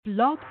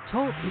Blog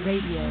Talk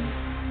Radio.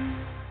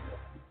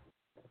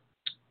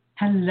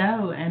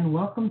 Hello and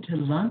welcome to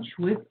Lunch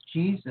with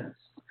Jesus.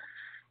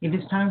 It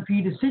is time for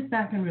you to sit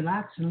back and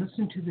relax and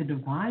listen to the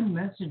divine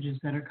messages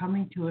that are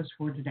coming to us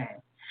for today.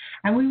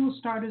 And we will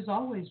start as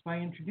always by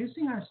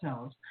introducing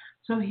ourselves.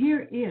 So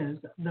here is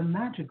the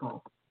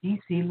magical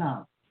DC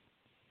Love.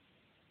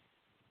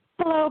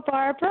 Hello,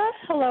 Barbara.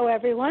 Hello,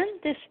 everyone.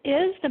 This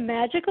is the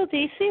magical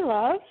DC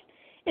Love.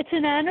 It's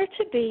an honor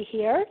to be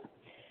here.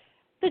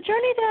 The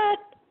journey that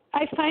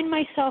I find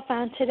myself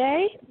on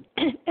today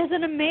is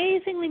an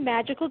amazingly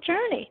magical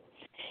journey.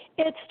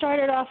 It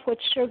started off with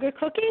sugar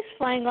cookies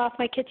flying off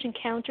my kitchen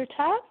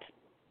countertop,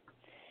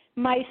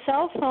 my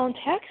cell phone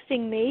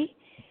texting me,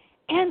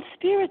 and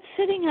spirit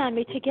sitting on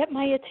me to get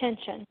my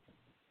attention.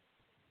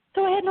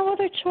 So I had no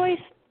other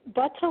choice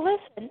but to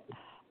listen.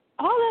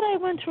 All that I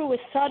went through was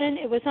sudden,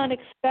 it was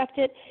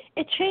unexpected,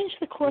 it changed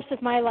the course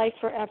of my life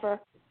forever.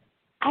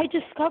 I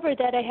discovered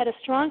that I had a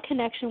strong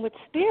connection with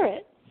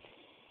spirit,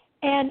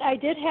 and I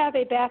did have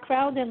a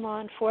background in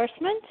law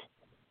enforcement,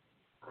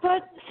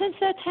 but since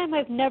that time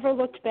I've never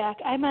looked back.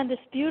 I'm on this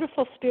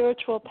beautiful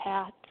spiritual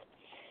path.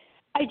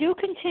 I do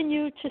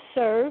continue to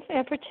serve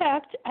and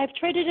protect. I've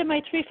traded in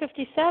my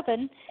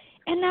 357,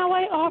 and now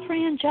I offer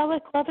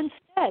angelic love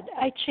instead.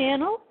 I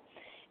channel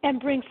and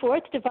bring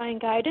forth divine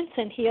guidance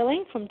and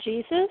healing from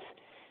Jesus,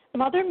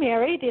 Mother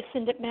Mary, the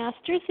Ascended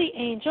Masters, the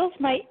angels,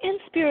 my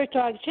in-spirit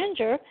dog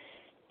Ginger,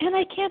 and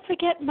I can't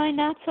forget my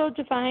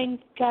not-so-divine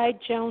guide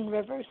Joan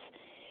Rivers.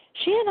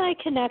 She and I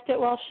connected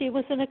while she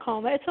was in a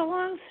coma. It's a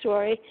long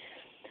story,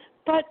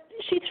 but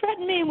she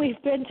threatened me, and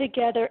we've been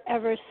together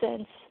ever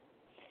since.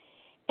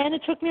 And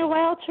it took me a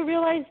while to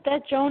realize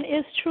that Joan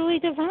is truly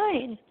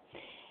divine.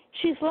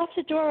 She's left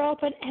the door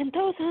open, and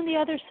those on the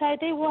other side,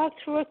 they walk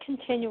through it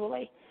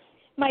continually.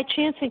 My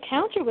chance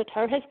encounter with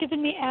her has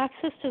given me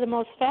access to the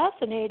most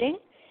fascinating,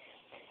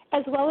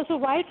 as well as a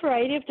wide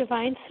variety of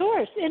divine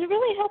source. And it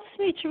really helps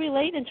me to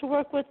relate and to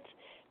work with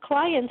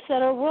clients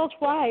that are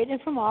worldwide and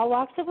from all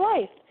walks of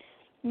life.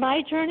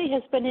 My journey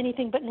has been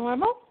anything but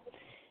normal,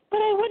 but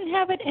I wouldn't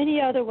have it any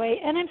other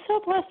way. And I'm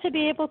so blessed to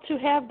be able to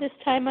have this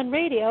time on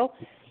radio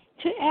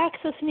to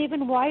access an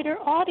even wider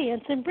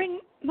audience and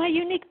bring my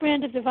unique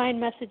brand of divine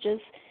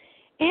messages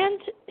and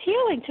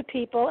healing to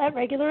people at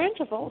regular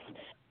intervals.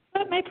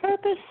 But my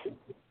purpose,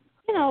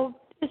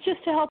 is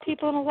just to help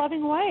people in a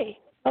loving way.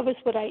 Love is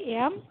what I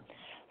am.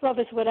 Love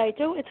is what I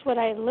do. It's what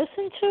I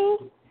listen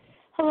to.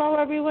 Hello,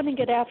 everyone, and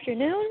good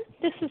afternoon.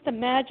 This is the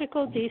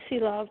magical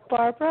DC Love.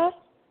 Barbara?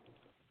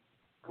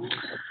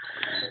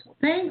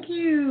 Thank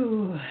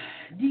you,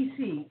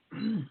 DC.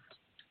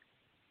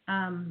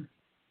 I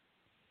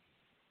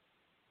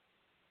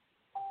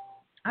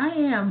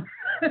am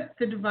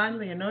the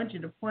divinely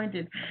anointed,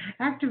 appointed,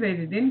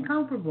 activated,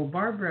 incomparable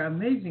Barbara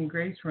Amazing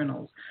Grace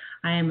Reynolds.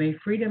 I am a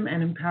freedom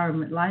and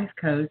empowerment life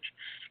coach,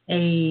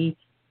 a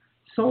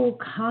soul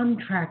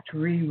contract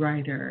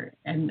rewriter,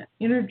 an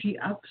energy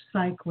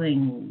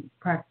upcycling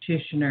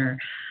practitioner,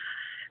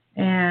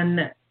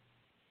 and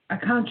a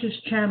conscious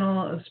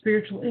channel, a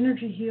spiritual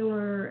energy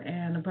healer,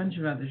 and a bunch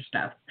of other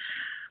stuff.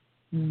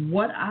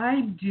 What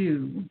I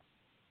do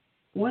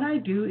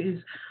is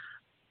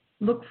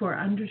look for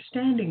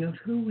understanding of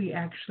who we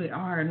actually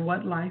are and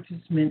what life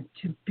is meant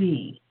to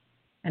be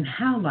and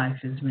how life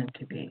is meant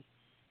to be.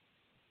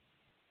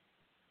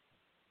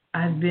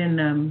 I've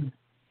been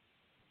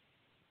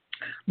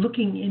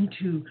looking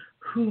into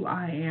who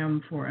I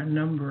am for a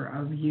number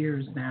of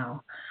years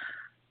now.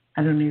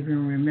 I don't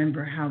even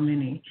remember how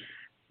many,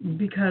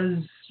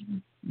 because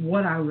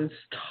what I was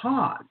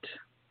taught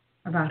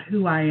about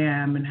who I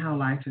am and how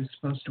life is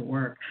supposed to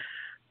work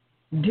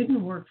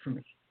didn't work for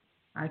me.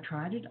 I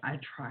tried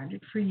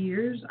it for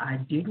years. I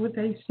did what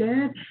they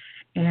said,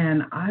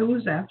 and I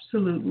was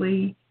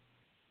absolutely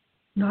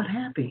not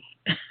happy.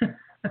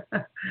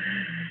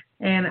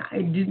 And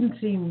it didn't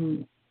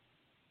seem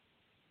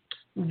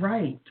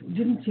right, it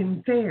didn't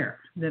seem fair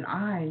that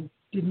I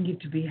didn't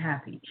get to be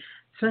happy,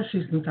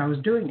 especially since I was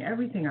doing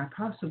everything I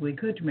possibly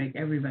could to make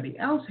everybody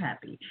else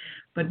happy,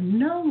 but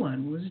no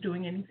one was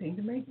doing anything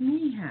to make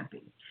me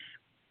happy.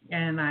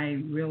 And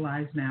I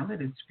realize now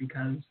that it's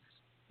because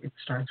it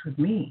starts with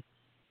me.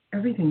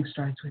 Everything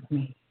starts with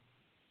me.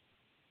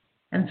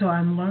 And so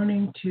I'm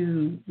learning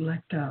to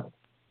let go,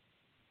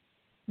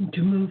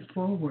 to move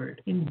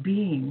forward in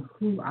being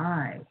who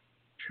I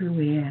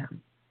truly am,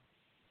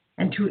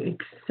 and to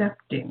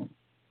accepting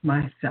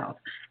myself.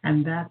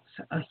 And that's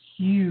a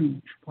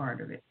huge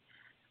part of it.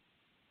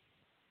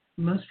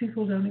 Most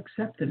people don't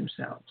accept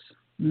themselves.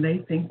 They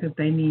think that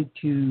they need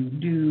to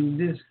do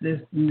this,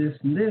 and this,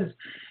 and this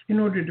in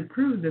order to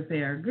prove that they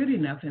are good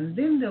enough, and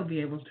then they'll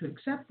be able to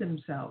accept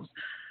themselves.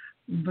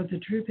 But the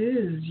truth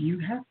is, you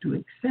have to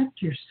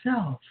accept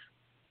yourself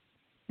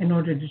in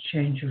order to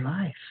change your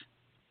life.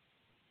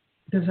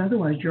 Because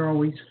otherwise, you're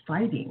always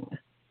fighting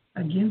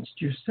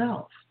against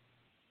yourself.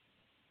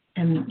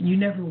 And you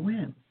never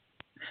win.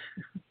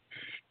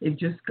 It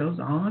just goes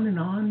on and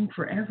on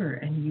forever,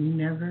 and you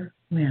never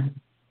win.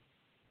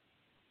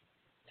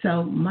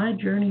 So my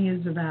journey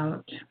is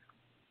about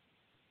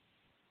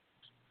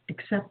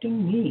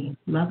accepting me,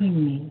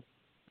 loving me,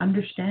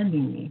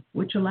 understanding me,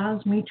 which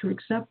allows me to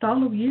accept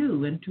all of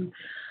you and to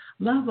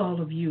love all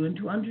of you and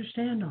to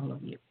understand all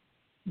of you.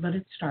 But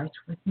it starts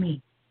with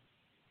me.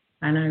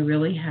 And I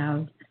really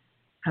have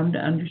come to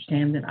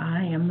understand that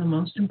I am the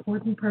most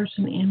important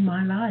person in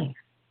my life.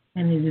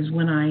 And it is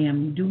when I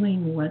am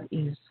doing what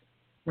is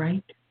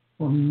right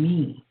for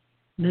me,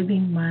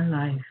 living my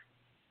life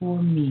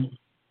for me,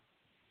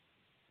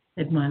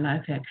 that my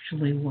life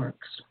actually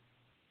works.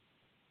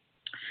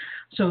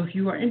 So if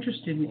you are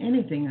interested in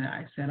anything that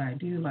I said, I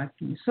do like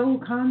the soul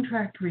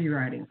contract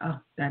rewriting. Oh,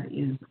 that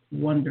is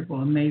wonderful,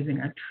 amazing.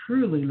 I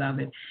truly love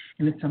it,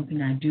 and it's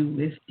something I do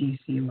with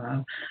DC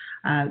Love.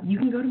 You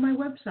can go to my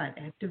website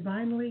at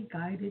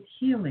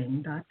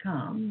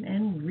divinelyguidedhealing.com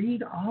and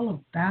read all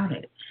about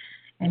it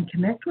and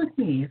connect with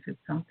me if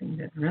it's something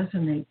that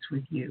resonates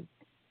with you,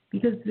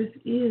 because this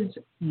is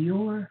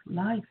your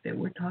life that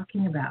we're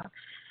talking about.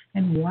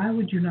 And why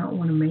would you not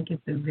want to make it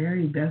the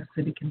very best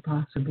that it can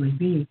possibly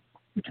be?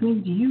 Which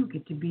means you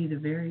get to be the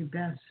very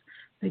best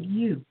that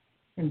you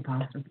can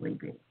possibly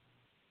be.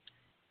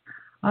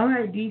 All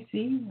right,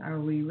 DC, are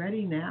we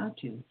ready now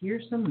to hear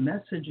some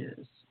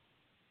messages?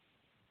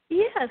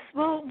 Yes,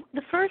 well,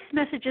 the first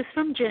message is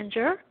from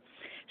Ginger.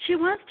 She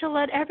wants to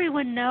let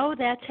everyone know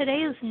that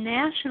today is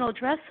National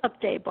Dress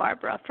Up Day,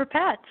 Barbara, for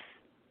pets.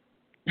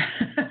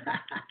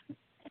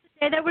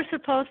 Day that we're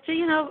supposed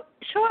to,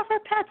 show off our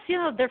pets,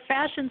 their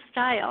fashion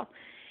style.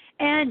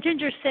 And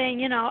Ginger's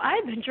saying,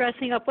 I've been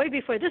dressing up way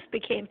before this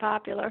became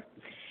popular.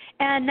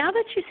 And now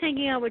that she's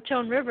hanging out with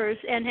Joan Rivers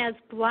and has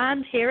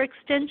blonde hair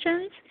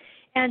extensions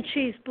and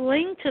she's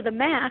bling to the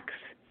max,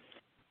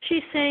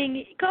 she's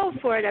saying, go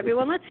for it,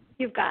 everyone. Let's see what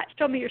you've got.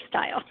 Show me your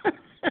style.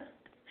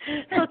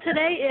 So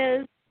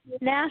today is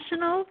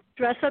National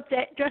Dress Up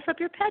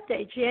Your Pet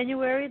Day,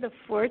 January the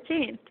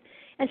 14th.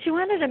 And she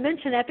wanted to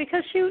mention that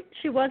because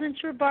she wasn't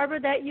sure,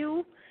 Barbara, that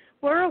you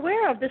were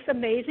aware of this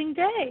amazing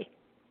day.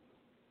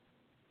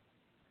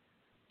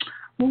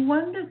 Well,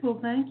 wonderful.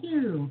 Thank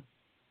you.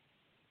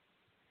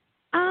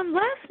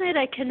 Last night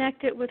I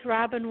connected with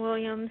Robin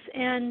Williams,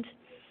 and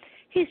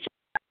he's just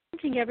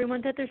reminding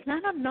everyone that there's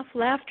not enough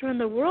laughter in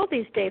the world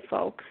these days,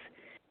 folks.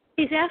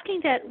 He's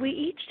asking that we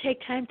each take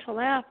time to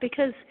laugh,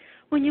 because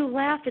when you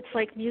laugh, it's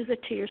like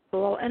music to your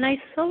soul, and I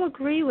so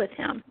agree with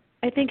him.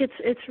 I think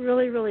it's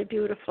really, really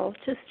beautiful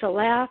just to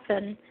laugh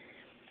and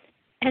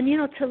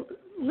to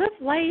live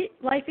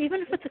life,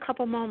 even if it's a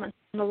couple moments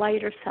on the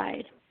lighter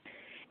side.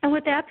 And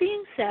with that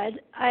being said,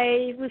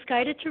 I was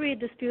guided to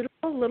read this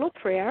beautiful little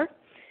prayer.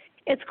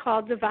 It's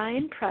called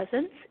Divine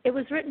Presence. It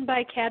was written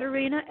by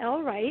Katarina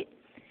L. Wright.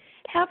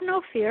 Have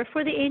no fear,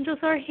 for the angels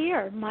are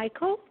here.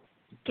 Michael,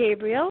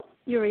 Gabriel,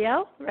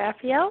 Uriel,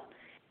 Raphael,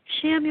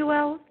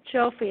 Shamuel,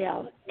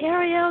 Jophiel,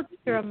 Ariel,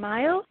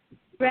 Jeremiah,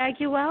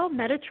 Raguel,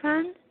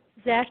 Metatron,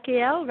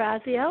 Zachiel,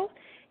 Raziel.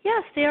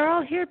 Yes, they are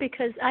all here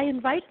because I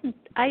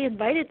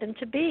invited them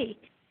to be,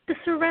 to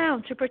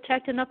surround, to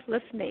protect, and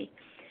uplift me.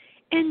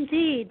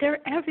 Indeed, they're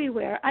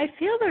everywhere. I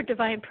feel their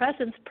divine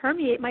presence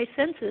permeate my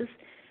senses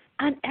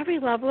on every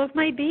level of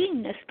my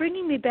beingness,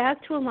 bringing me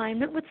back to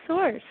alignment with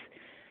Source.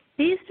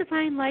 These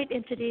divine light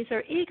entities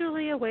are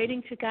eagerly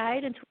awaiting to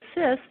guide and to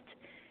assist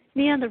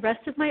me on the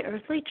rest of my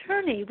earthly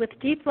journey. With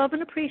deep love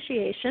and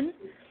appreciation,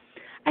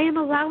 I am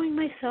allowing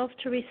myself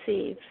to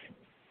receive.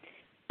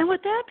 And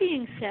with that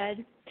being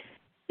said,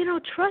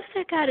 trust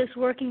that God is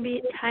working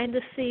behind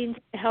the scenes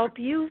to help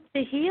you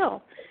to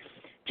heal.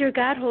 Dear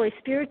God, Holy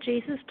Spirit,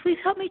 Jesus, please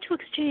help me to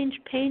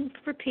exchange pain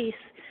for peace.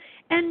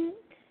 And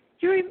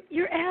you're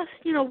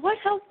asked, what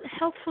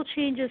healthful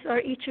changes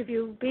are each of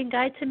you being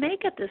guided to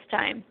make at this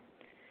time?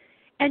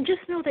 And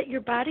just know that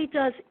your body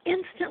does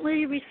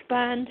instantly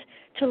respond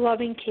to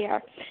loving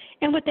care.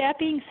 And with that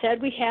being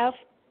said, we have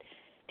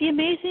the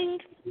amazing,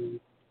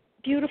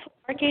 beautiful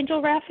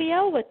Archangel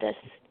Raphael with us.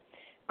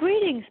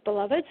 Greetings,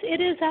 beloveds.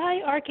 It is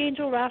I,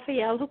 Archangel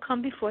Raphael, who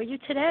come before you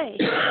today.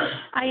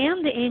 I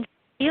am the angel of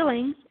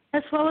healing,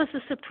 as well as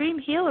the supreme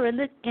healer in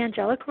the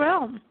angelic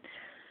realm.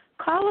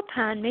 Call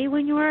upon me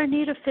when you are in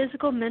need of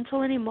physical,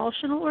 mental, and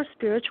emotional or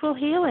spiritual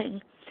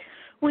healing.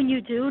 When you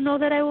do, know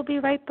that I will be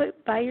right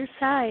by your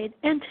side.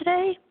 And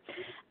today,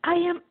 I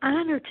am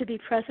honored to be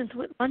present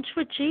with Lunch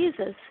with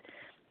Jesus.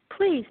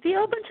 Please be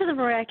open to the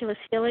miraculous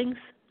healings,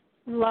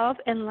 love,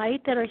 and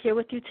light that are here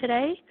with you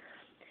today.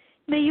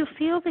 May you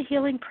feel the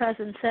healing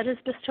presence that is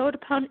bestowed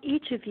upon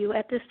each of you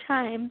at this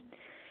time,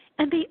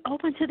 and be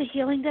open to the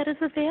healing that is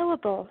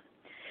available.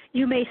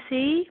 You may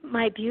see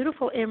my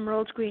beautiful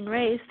emerald green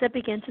rays that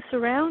begin to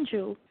surround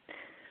you.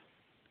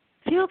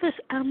 Feel this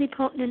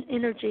omnipotent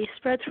energy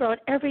spread throughout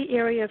every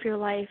area of your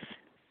life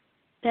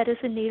that is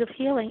in need of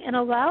healing, and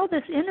allow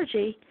this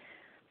energy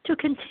to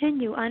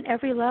continue on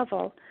every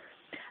level.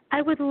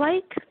 I would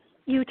like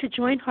you to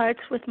join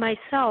hearts with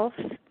myself,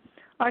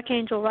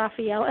 Archangel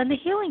Raphael, and the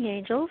healing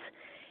angels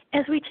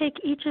as we take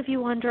each of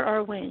you under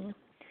our wing.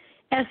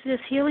 As this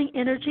healing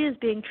energy is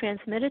being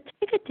transmitted,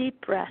 take a deep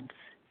breath.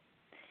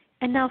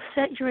 And now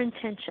set your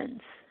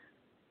intentions.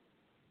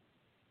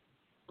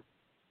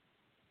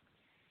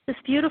 This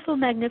beautiful,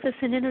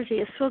 magnificent energy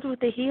is filled with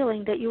the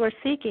healing that you are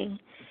seeking,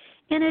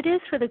 and it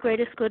is for the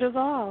greatest good of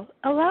all.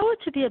 Allow it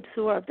to be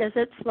absorbed as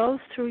it flows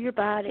through your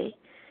body.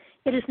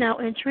 It is now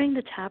entering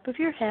the top of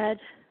your head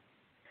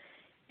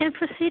and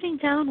proceeding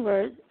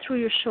downward through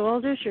your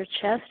shoulders, your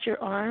chest,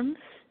 your arms,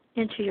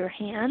 into your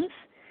hands.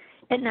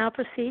 It now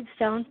proceeds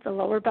down the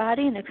lower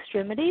body and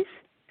extremities.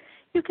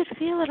 You could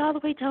feel it all the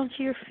way down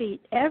to your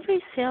feet.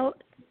 Every cell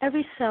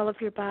of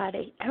your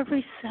body,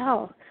 every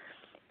cell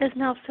is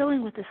now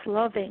filling with this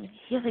loving,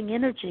 healing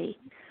energy.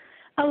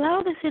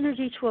 Allow this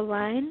energy to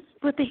align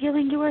with the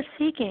healing you are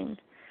seeking.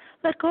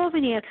 Let go of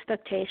any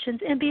expectations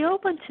and be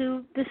open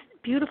to this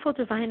beautiful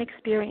divine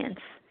experience.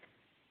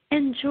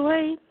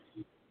 Enjoy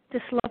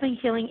this loving,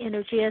 healing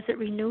energy as it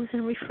renews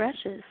and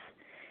refreshes.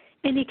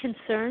 Any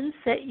concerns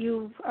that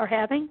you are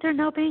having, they're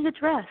now being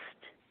addressed.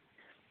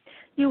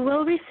 You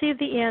will receive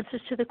the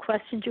answers to the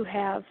questions you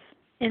have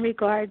in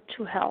regard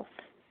to health.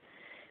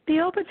 Be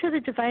open to the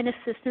divine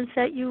assistance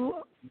that you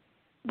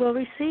will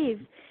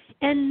receive,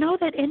 and know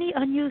that any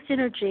unused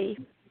energy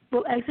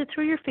will exit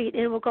through your feet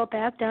and will go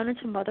back down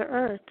into Mother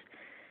Earth.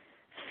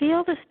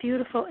 Feel this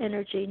beautiful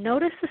energy.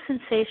 Notice the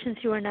sensations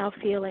you are now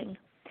feeling.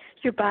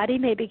 Your body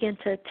may begin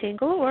to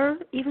tingle or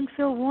even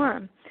feel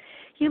warm.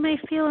 You may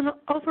feel an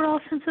overall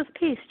sense of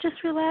peace.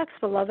 Just relax,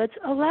 beloveds.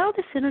 Allow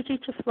this energy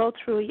to flow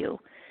through you.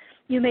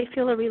 You may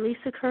feel a release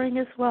occurring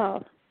as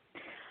well.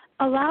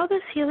 Allow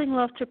this healing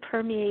love to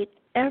permeate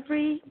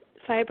every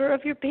fiber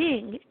of your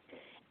being,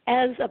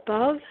 as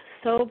above,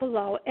 so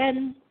below.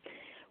 And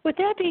with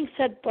that being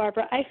said,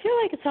 Barbara, I feel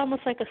like it's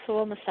almost like a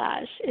soul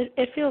massage.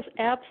 It feels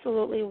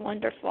absolutely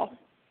wonderful.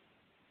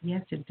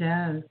 Yes, it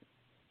does.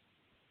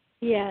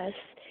 Yes.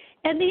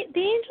 And the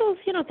angels,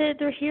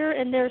 they're here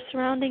and they're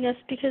surrounding us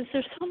because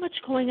there's so much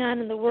going on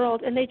in the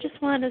world, and they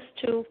just want us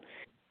to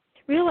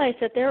realize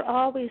that they're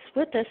always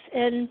with us,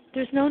 and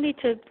there's no need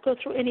to go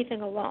through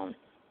anything alone.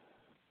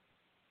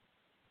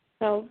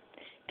 So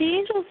the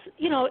angels,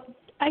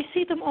 I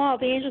see them all,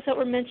 the angels that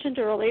were mentioned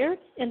earlier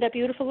in that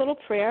beautiful little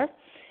prayer.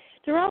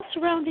 They're all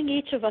surrounding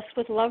each of us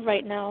with love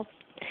right now.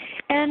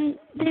 And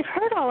they've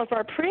heard all of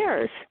our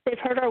prayers. They've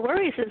heard our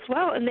worries as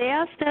well, and they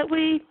ask that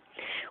we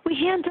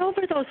hand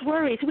over those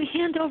worries, we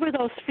hand over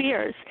those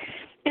fears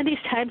in these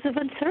times of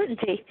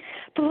uncertainty.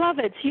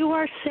 Beloveds, you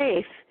are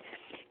safe.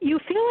 You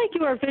feel like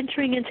you are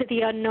venturing into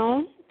the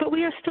unknown, but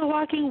we are still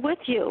walking with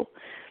you.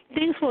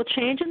 Things will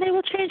change, and they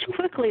will change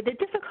quickly. The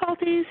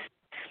difficulties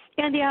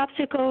and the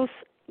obstacles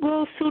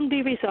will soon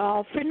be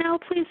resolved. For now,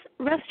 please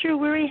rest your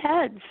weary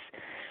heads.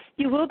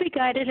 You will be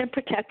guided and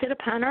protected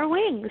upon our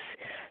wings.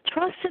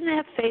 Trust and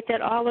have faith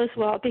that all is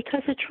well,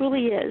 because it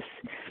truly is.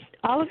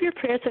 All of your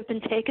prayers have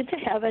been taken to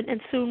heaven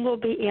and soon will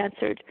be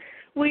answered.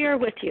 We are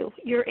with you,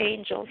 your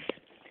angels.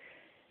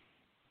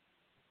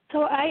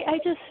 So I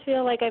just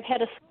feel like I've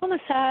had a soul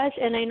massage,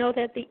 and I know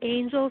that the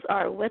angels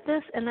are with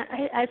us, and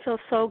I feel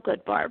so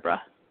good,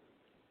 Barbara.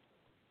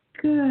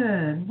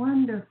 Good,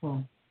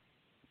 wonderful.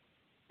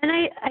 And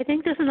I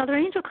think there's another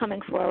angel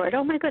coming forward.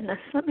 Oh, my goodness.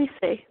 Let me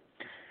see.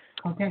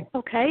 Okay.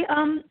 Okay.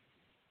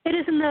 It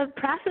is in the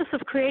process of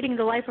creating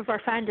the life of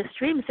our fondest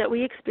dreams that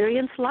we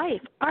experience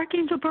life.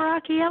 Archangel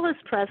Barachiel is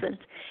present,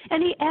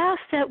 and he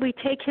asks that we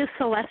take his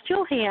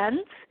celestial hands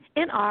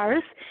in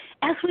ours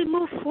as we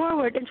move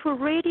forward into a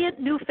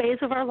radiant new phase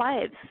of our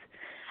lives.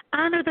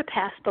 Honor the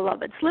past,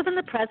 beloveds. Live in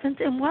the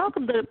present, and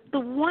welcome the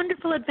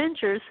wonderful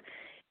adventures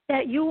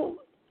that you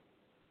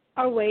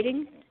are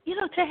waiting,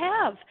 to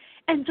have.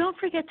 And don't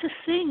forget to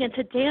sing and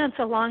to dance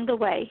along the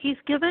way. He's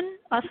given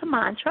us a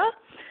mantra.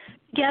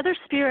 Together,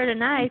 Spirit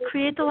and I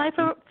create the life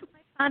of my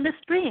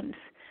fondest dreams.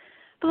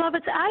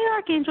 Beloveds, I,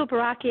 Archangel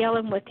Barachiel,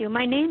 am with you.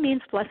 My name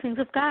means blessings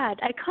of God.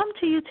 I come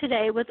to you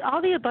today with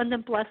all the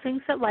abundant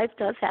blessings that life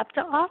does have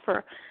to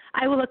offer.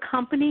 I will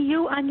accompany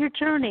you on your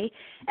journey,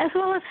 as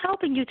well as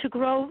helping you to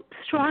grow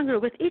stronger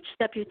with each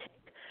step you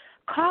take.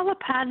 Call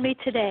upon me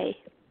today.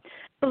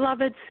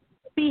 Beloveds,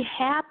 be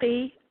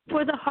happy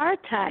for the hard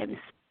times.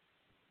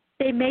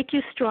 They make you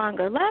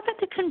stronger. Laugh at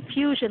the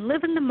confusion.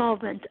 Live in the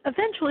moment.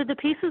 Eventually, the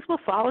pieces will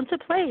fall into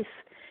place.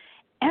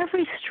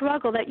 Every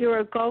struggle that you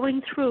are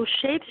going through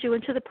shapes you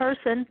into the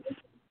person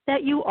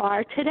that you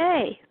are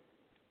today.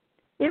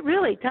 It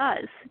really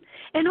does.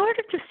 In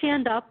order to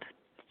stand up,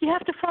 you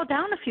have to fall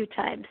down a few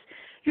times.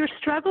 Your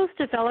struggles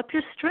develop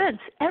your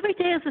strengths. Every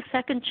day is a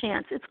second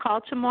chance. It's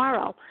called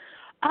tomorrow.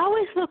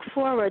 Always look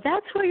forward.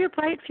 That's where your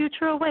bright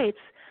future awaits.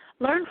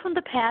 Learn from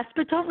the past,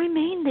 but don't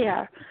remain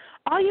there.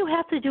 All you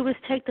have to do is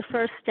take the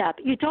first step.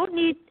 You don't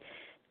need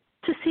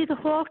to see the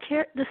whole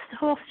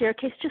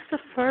staircase, just the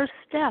first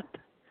step.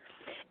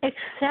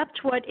 Accept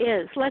what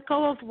is. Let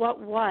go of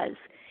what was.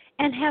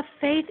 And have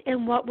faith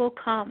in what will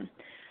come.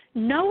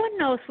 No one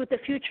knows what the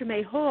future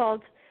may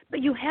hold,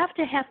 but you have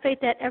to have faith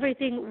that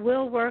everything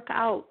will work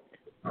out,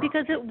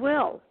 because it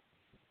will.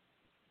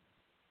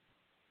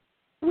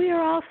 We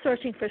are all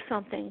searching for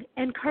something,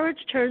 and courage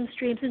turns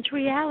dreams into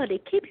reality.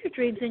 Keep your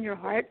dreams in your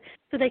heart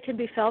so they can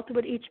be felt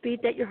with each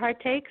beat that your heart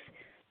takes.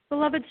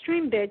 Beloveds,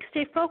 dream big.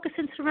 Stay focused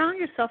and surround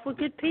yourself with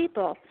good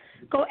people.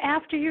 Go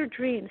after your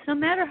dreams. No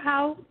matter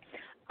how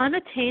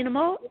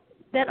unattainable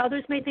that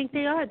others may think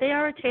they are. They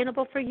are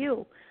attainable for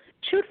you.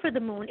 Shoot for the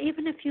moon.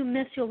 Even if you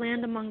miss, you'll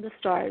land among the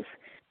stars.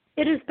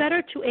 It is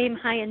better to aim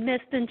high and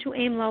miss than to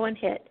aim low and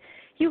hit.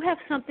 You have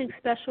something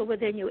special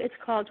within you. It's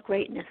called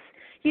greatness.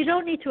 You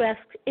don't need to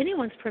ask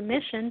anyone's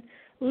permission.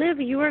 Live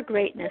your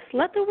greatness.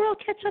 Let the world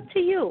catch up to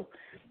you.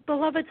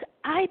 Beloveds,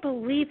 I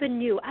believe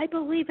in you. I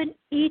believe in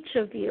each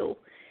of you.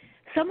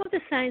 Some of the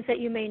signs that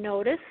you may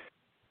notice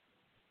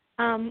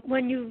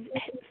when you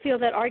feel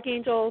that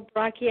Archangel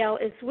Barachiel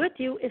is with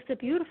you is the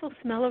beautiful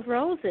smell of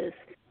roses.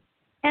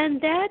 And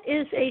that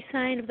is a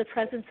sign of the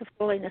presence of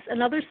holiness.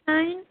 Another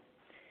sign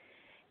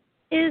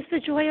is the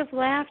joy of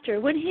laughter.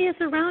 When he is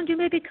around, you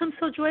may become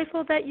so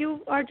joyful that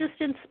you are just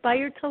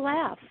inspired to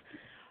laugh.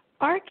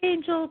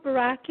 Archangel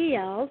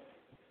Barachiel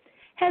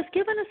has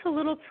given us a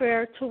little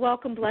prayer to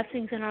welcome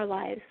blessings in our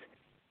lives.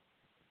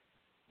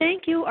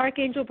 Thank you,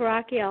 Archangel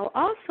Barachiel.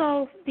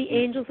 Also, the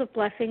angels of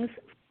blessings,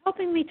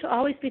 helping me to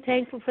always be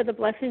thankful for the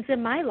blessings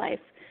in my life.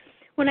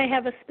 When I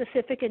have a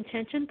specific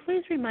intention,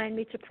 please remind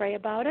me to pray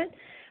about it.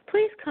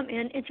 Please come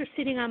in,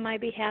 interceding on my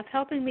behalf,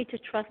 helping me to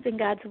trust in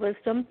God's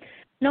wisdom,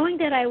 knowing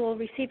that I will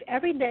receive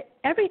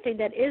everything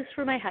that is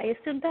for my highest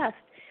and best.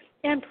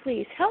 And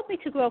please help me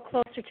to grow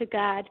closer to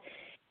God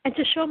and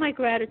to show my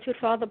gratitude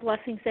for all the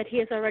blessings that he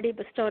has already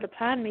bestowed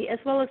upon me, as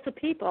well as the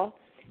people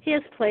he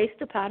has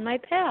placed upon my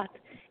path.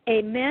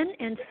 Amen,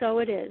 and so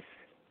it is.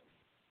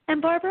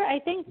 And Barbara, I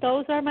think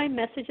those are my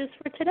messages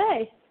for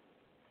today.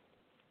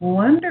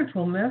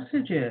 Wonderful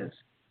messages.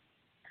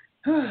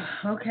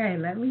 Okay,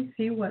 let me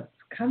see what's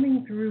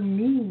coming through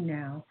me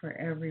now for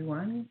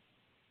everyone.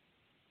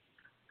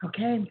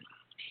 Okay,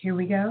 here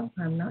we go.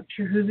 I'm not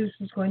sure who this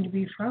is going to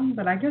be from,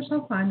 but I guess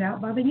I'll find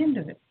out by the end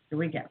of it. Here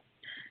we go.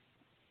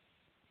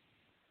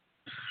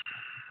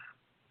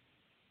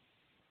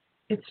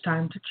 It's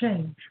time to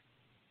change.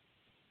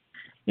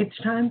 It's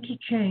time to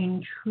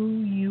change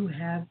who you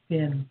have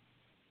been.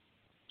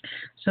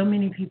 So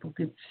many people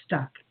get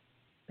stuck.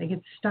 They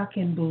get stuck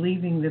in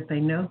believing that they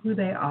know who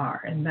they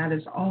are, and that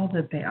is all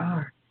that they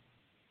are.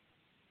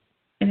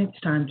 And it's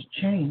time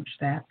to change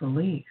that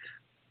belief,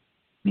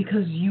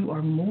 because you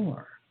are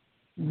more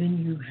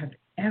than you have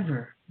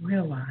ever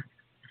realized.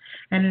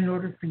 And in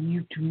order for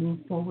you to move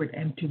forward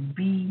and to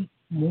be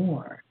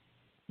more,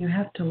 you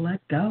have to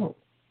let go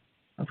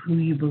of who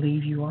you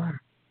believe you are.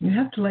 You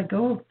have to let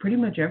go of pretty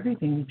much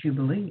everything that you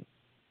believe.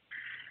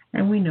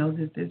 And we know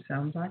that this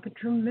sounds like a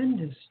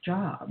tremendous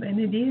job, and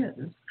it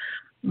is,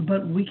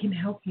 but we can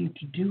help you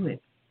to do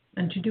it,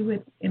 and to do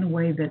it in a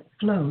way that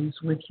flows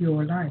with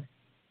your life.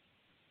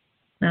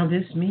 Now,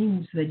 this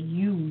means that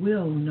you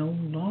will no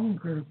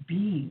longer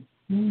be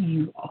who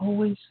you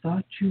always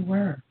thought you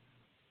were.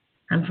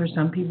 And for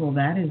some people,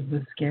 that is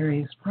the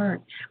scariest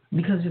part,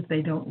 because if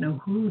they don't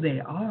know who they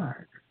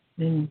are,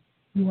 then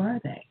who are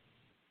they?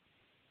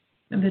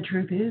 And the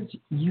truth is,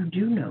 you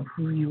do know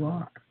who you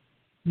are.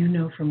 You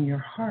know from your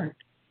heart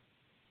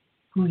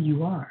who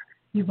you are.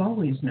 You've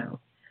always known.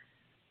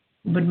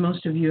 But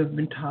most of you have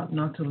been taught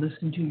not to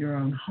listen to your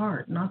own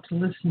heart, not to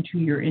listen to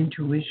your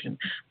intuition,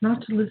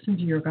 not to listen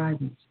to your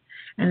guidance.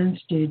 And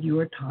instead, you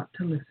are taught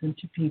to listen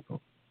to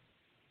people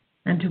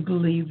and to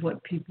believe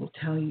what people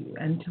tell you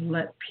and to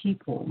let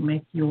people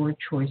make your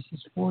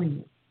choices for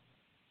you.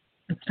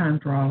 It's time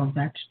for all of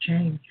that to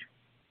change.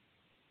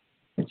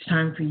 It's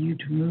time for you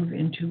to move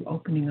into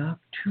opening up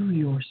to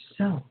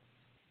yourself,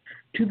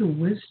 to the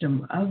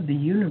wisdom of the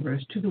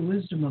universe, to the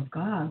wisdom of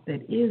God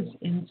that is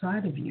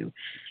inside of you.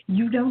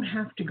 You don't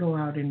have to go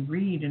out and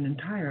read an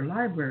entire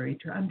library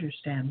to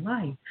understand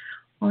life.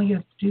 All you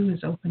have to do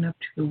is open up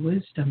to the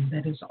wisdom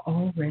that is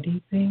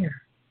already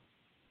there.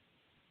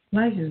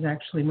 Life is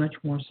actually much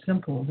more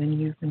simple than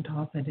you've been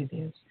taught that it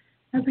is.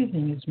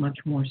 Everything is much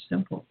more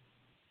simple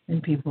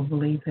than people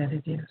believe that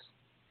it is.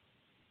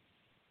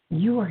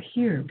 You are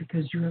here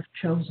because you have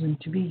chosen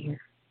to be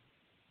here.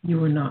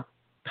 You are not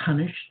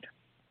punished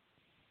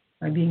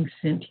by being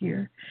sent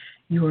here.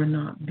 You are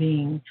not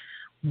being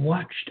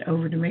watched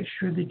over to make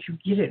sure that you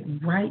get it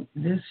right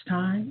this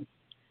time.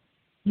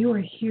 You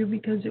are here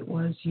because it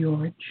was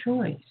your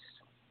choice.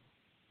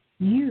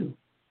 You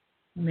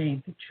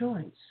made the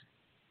choice.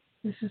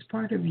 This is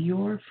part of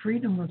your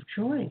freedom of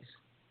choice.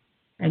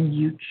 And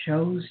you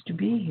chose to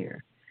be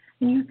here.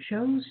 And you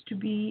chose to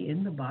be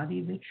in the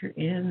body that you're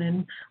in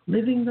and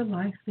living the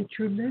life that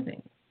you're living.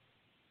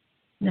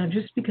 Now,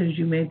 just because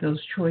you made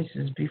those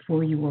choices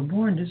before you were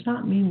born does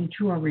not mean that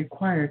you are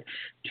required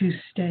to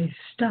stay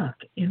stuck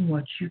in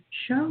what you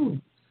chose.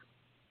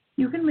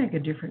 You can make a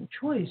different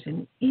choice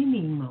in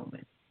any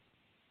moment.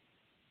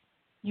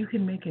 You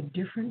can make a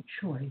different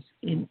choice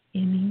in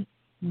any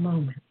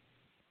moment.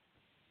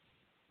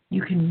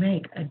 You can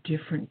make a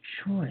different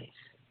choice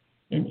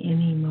in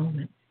any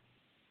moment.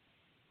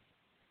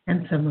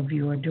 And some of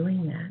you are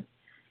doing that.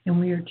 And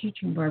we are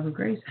teaching Barbara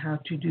Grace how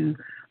to do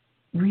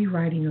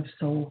rewriting of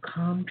soul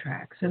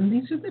contracts. And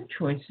these are the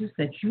choices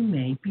that you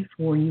made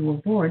before you were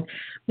born,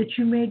 that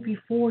you made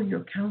before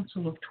your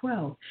Council of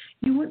 12.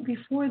 You went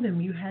before them,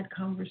 you had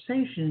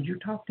conversations, you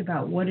talked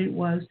about what it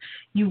was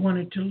you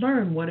wanted to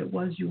learn, what it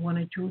was you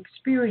wanted to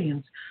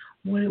experience,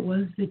 what it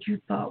was that you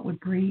thought would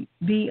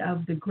be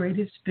of the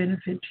greatest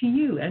benefit to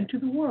you and to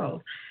the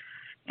world.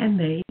 And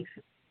they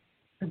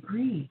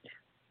agreed.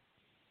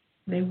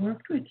 They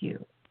worked with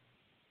you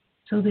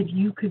so that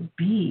you could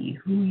be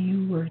who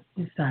you were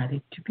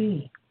decided to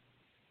be.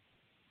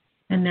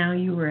 And now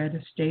you are at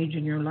a stage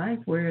in your life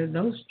where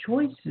those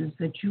choices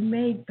that you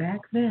made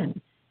back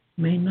then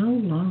may no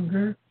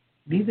longer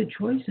be the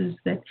choices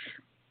that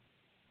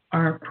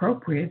are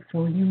appropriate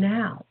for you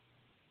now.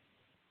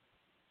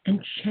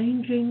 And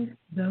changing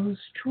those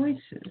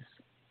choices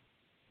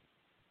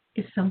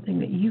is something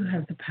that you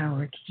have the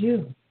power to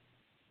do.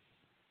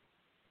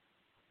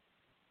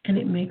 And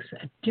it makes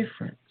a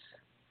difference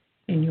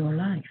in your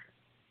life.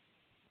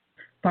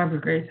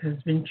 Barbara Grace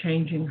has been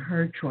changing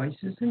her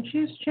choices, and she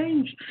has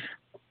changed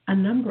a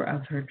number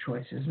of her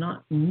choices,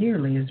 not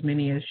nearly as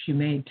many as she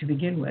made to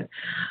begin with,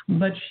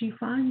 but she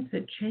finds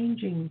that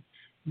changing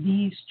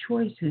these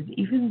choices,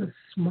 even the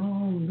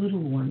small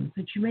little ones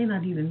that you may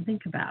not even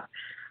think about,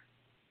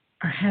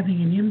 are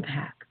having an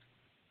impact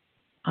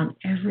on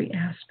every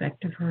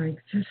aspect of her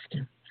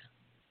existence.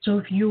 So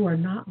if you are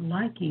not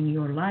liking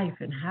your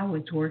life and how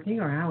it's working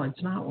or how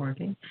it's not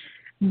working,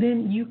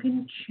 then you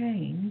can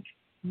change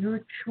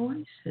your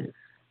choices.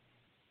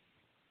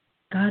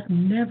 God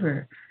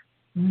never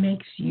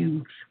makes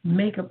you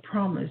make a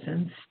promise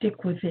and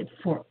stick with it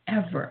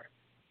forever.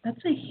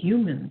 That's a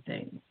human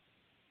thing.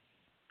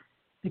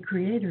 The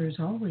Creator is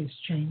always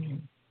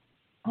changing.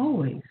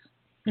 Always.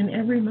 In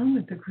every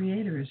moment, the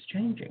Creator is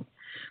changing.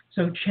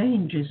 So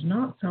change is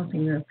not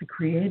something that the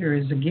Creator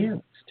is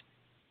against.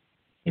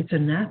 It's a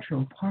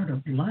natural part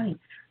of life.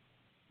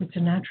 It's a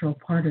natural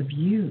part of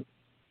you.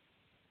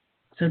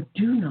 So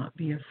do not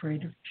be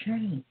afraid of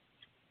change.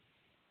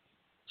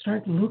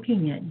 Start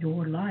looking at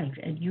your life,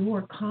 at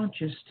your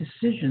conscious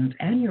decisions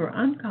and your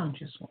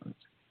unconscious ones,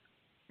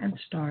 and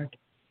start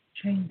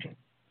changing.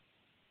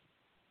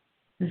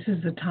 This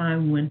is the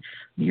time when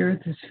the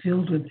earth is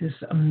filled with this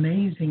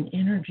amazing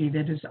energy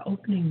that is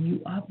opening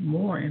you up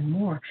more and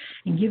more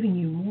and giving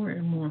you more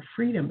and more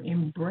freedom.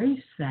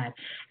 Embrace that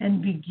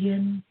and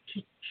begin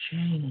to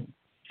change.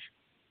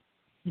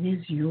 It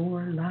is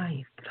your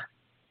life,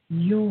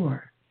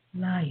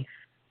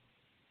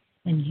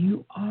 and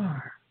you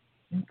are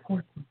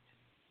important.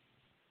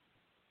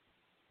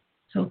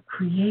 So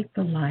create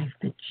the life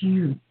that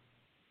you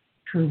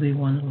truly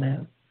want to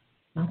live,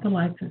 not the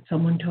life that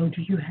someone told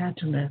you you had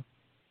to live,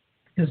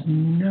 because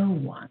no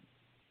one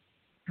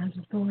has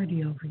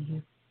authority over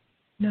you.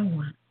 No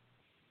one.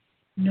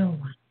 No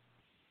one.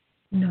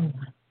 No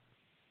one.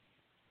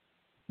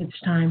 It's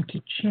time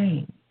to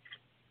change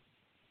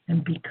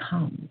and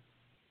become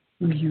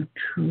who you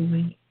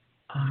truly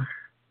are.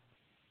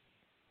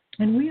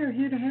 And we are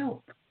here to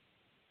help.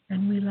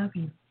 And we love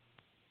you.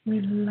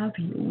 We love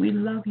you. We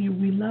love you.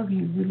 We love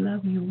you. We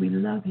love you. We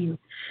love you.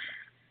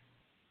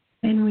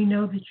 And we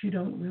know that you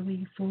don't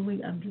really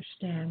fully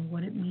understand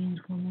what it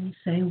means when we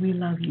say we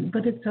love you.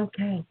 But it's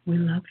okay. We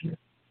love you.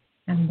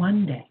 And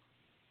one day,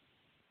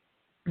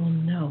 you'll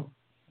know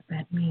what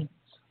that means.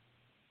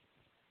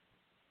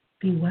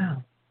 Be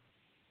well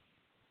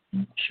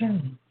and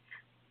change.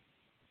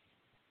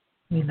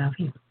 We love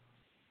you.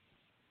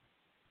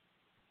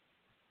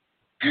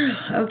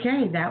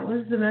 Okay, that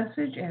was the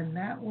message, and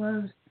that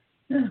was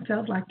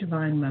felt like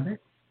Divine Mother.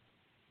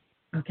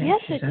 Okay,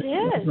 yes, it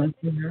did.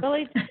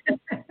 Really.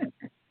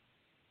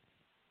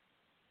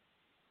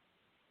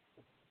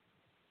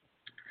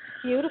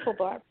 Beautiful,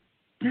 Barb.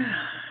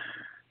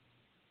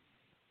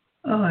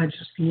 Oh, I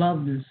just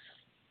love this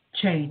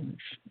change.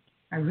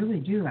 I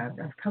really do.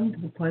 I've come to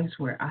the place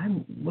where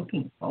I'm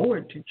looking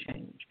forward to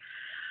change.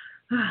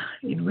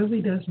 It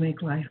really does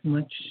make life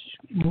much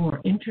more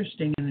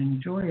interesting and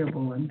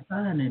enjoyable and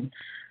fun and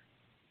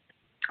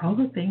all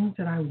the things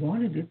that I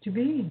wanted it to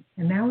be.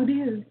 And now it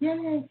is.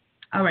 Yay.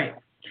 All right.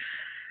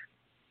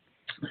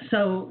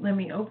 So let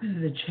me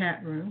open the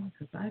chat room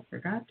because I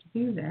forgot to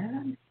do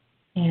that.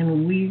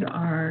 And we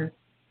are,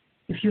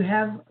 if you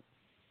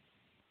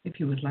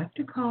would like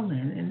to call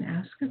in and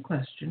ask a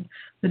question,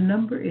 the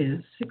number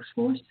is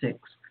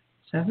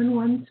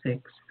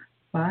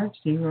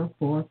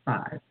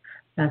 646-716-5045.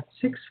 That's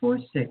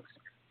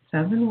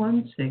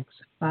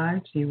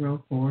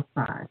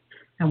 646-716-5045.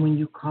 And when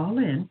you call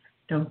in,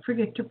 don't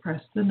forget to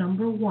press the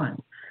number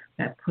 1.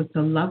 That puts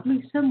a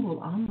lovely symbol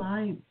on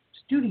my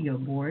studio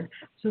board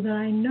so that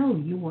I know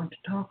you want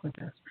to talk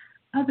with us.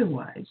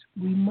 Otherwise,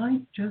 we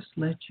might just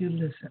let you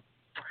listen.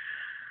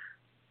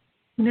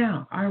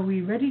 Now, are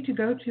we ready to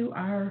go to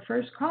our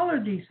first caller,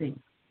 DC?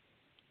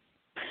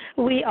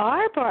 We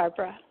are,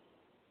 Barbara.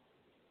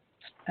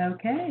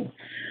 Okay.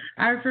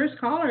 Our first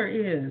caller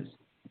is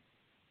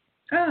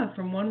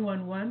from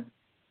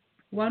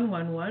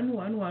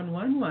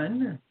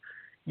 111-111-1111.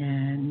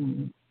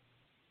 And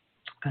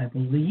I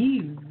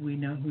believe we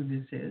know who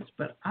this is,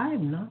 but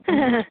I'm not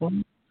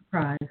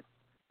surprised.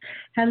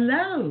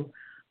 Hello,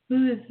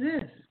 who is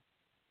this?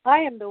 I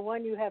am the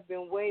one you have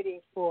been waiting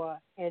for.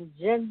 And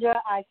Ginger,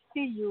 I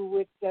see you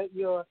with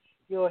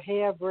your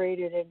hair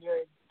braided and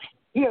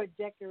your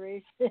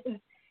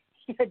decoration.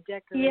 Your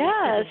decorations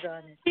Yes,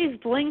 on it. she's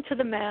bling to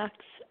the max.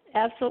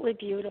 Absolutely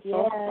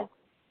beautiful.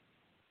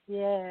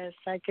 Yes,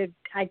 I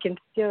can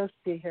still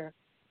see her.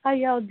 How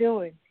y'all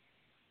doing?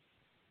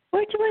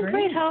 We're doing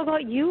great. How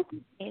about you,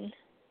 Queen?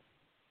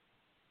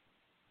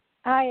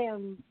 I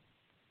am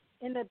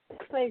in a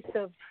place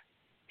of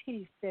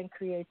peace and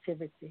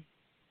creativity.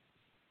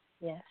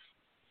 Yes.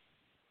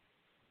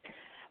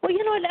 Well,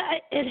 you know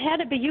what? It had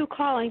to be you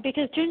calling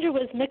because Ginger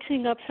was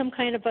mixing up some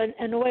kind of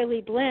an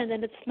oily blend,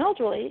 and it smelled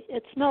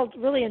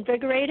really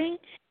invigorating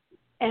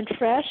and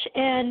fresh.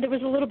 And there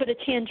was a little bit of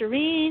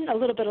tangerine, a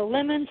little bit of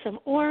lemon, some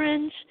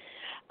orange,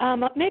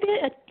 maybe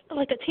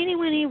like a teeny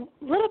weeny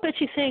little bit.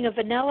 She's saying of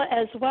vanilla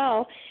as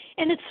well,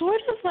 and it's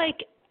sort of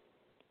like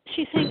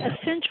she's saying a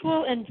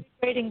sensual and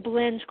invigorating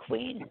blend,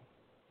 Queen,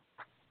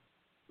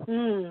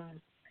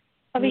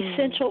 of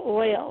essential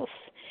oils.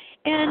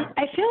 And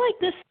I feel like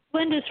this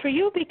blend is for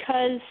you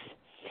because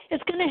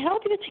it's going to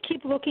help you to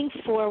keep looking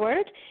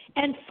forward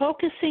and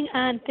focusing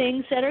on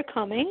things that are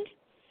coming.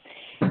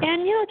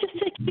 And, just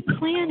to keep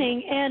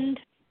planning.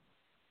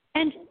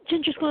 And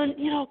Ginger's going,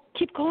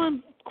 keep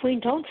going, Queen.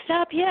 Don't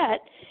stop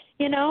yet.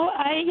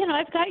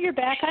 I've got your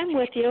back. I'm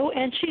with you.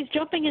 And she's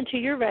jumping into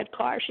your red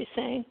car, she's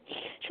saying.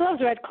 She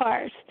loves red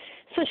cars.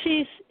 So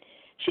she's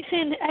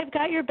saying, I've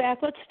got your back.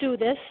 Let's do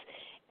this.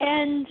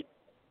 And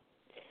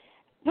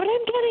what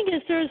I'm getting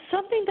is there's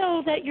something,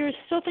 though, that you're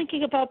still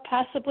thinking about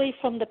possibly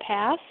from the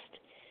past.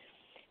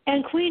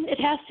 And, Queen, it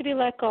has to be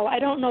let go. I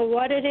don't know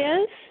what it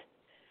is,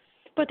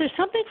 but there's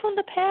something from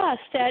the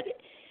past that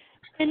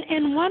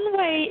in one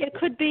way it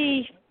could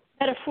be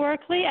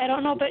metaphorically, I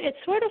don't know, but it's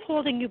sort of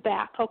holding you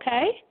back,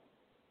 okay?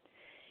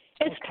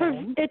 It's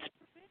preventing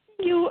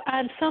you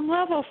on some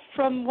level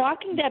from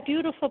walking that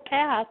beautiful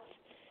path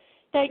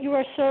that you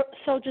are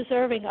so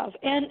deserving of.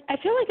 And I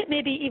feel like it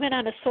may be even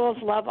on a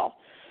soul's level.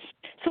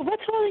 So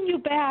what's holding you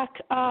back?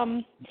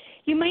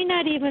 You may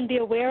not even be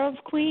aware of,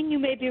 Queen. You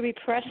may be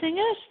repressing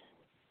it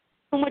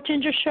from what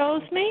Ginger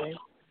shows me.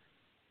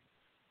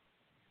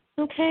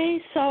 Okay,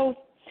 so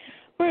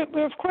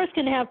we're of course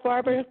going to have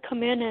Barbara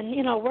come in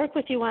and, work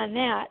with you on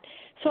that.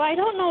 So I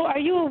don't know, are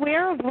you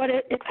aware of what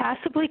it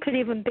possibly could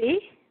even be?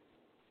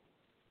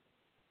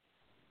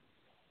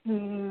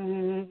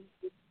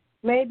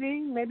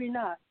 Maybe, maybe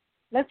not.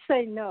 Let's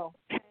say no.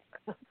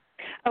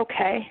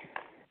 Okay.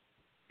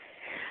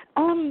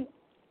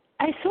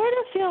 I sort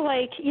of feel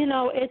like,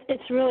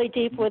 it's really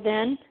deep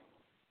within,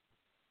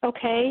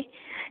 okay?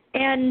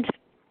 And,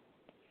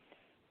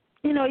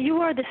 you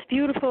are this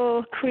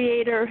beautiful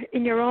creator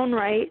in your own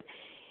right,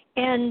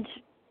 and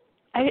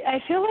I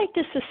feel like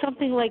this is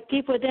something like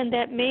deep within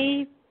that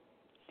may,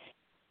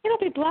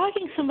 be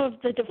blocking some of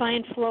the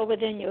divine flow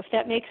within you, if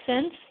that makes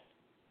sense.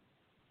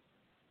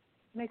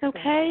 Makes sense.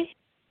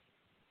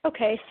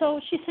 Okay, so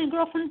she's saying,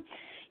 girlfriend,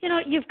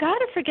 you've got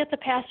to forget the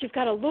past. You've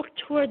got to look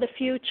toward the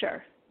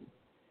future.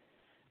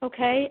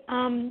 Okay?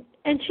 And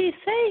she's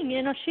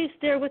saying, she's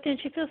there within.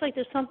 She feels like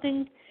there's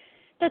something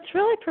that's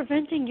really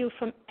preventing you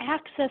from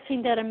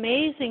accessing that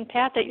amazing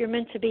path that you're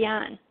meant to be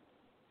on.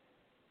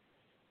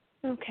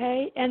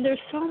 Okay? And there's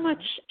so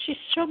much, she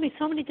showed me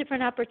so many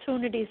different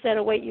opportunities that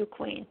await you,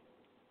 Queen.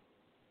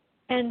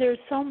 And there's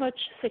so much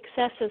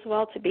success as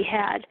well to be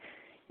had,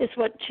 is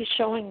what she's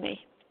showing me.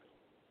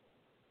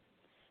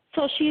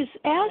 So she's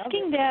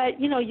asking that,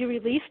 you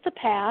release the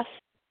past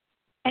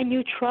and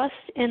you trust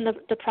in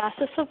the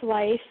process of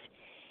life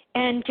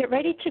and get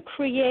ready to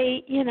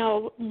create,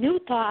 new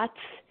thoughts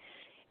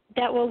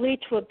that will lead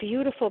to a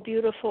beautiful,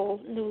 beautiful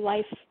new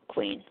life,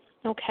 Queen.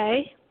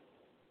 Okay?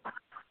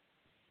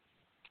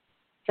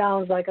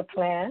 Sounds like a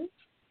plan.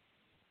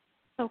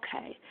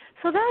 Okay.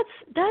 So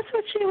that's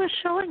what she was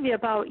showing me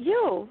about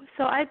you.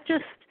 So I'm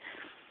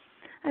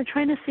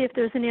trying to see if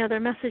there's any other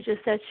messages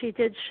that she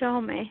did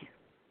show me.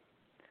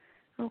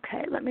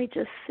 Okay, let me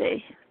just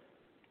see.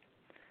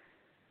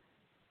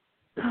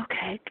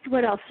 Okay,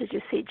 what else did you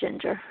see,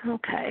 Ginger?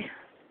 Okay.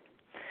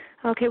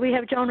 Okay, we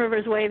have Joan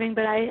Rivers waving,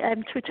 but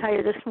I'm too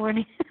tired this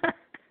morning.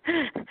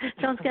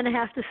 Joan's going to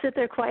have to sit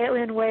there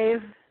quietly and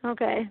wave.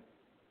 Okay.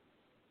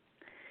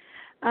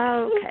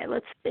 Okay,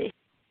 let's see.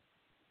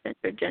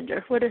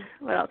 Ginger. What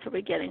else are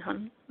we getting,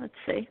 hon? Let's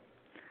see.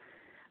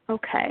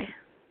 Okay.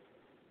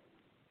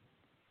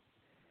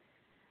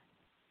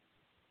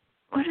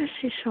 What is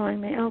she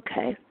showing me?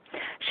 Okay.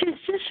 She's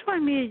just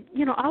showing me,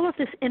 all of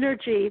this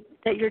energy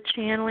that you're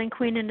channeling,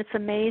 Queen, and it's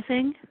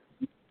amazing.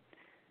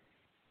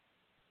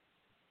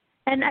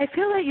 And I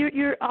feel like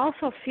you're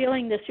also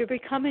feeling this. You're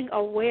becoming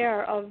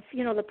aware of,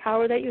 the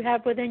power that you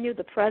have within you,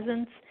 the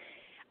presence.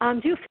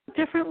 Do you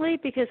feel differently?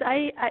 Because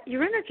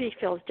your energy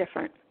feels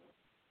different.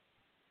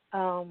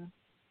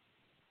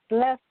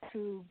 Blessed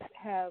to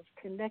have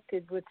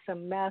connected with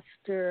some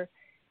master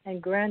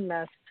and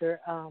grandmaster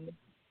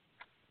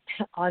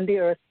on the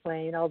earth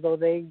plane, although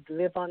they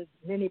live on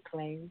many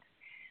planes,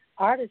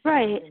 artisans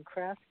and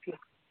craftspeople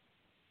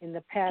in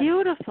the past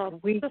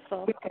week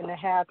and a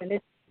half, and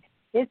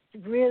it's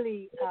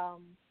really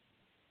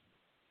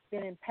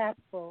been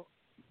impactful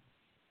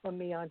for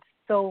me on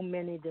so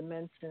many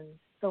dimensions.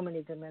 So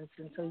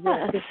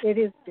yes, it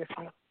is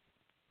different.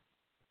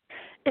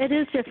 It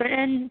is different.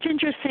 And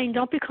Ginger's saying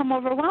don't become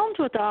overwhelmed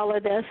with all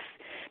of this,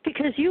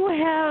 because you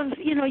have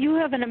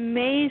an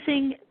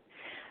amazing,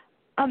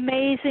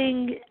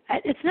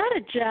 it's not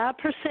a job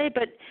per se,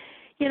 but,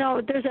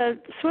 there's a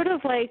sort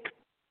of like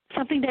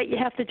something that you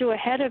have to do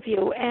ahead of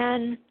you.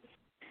 And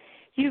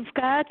you've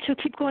got to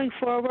keep going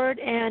forward.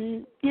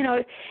 And,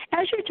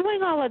 as you're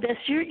doing all of this,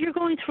 you're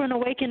going through an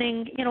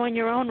awakening, in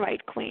your own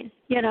right, Queen,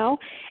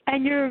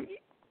 and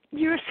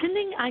you're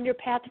ascending on your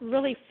path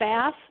really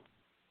fast.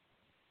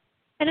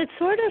 And it's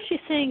sort of, she's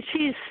saying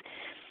she's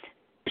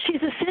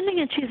ascending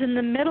and she's in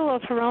the middle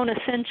of her own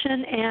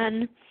ascension,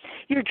 and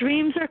your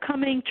dreams are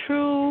coming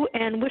true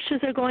and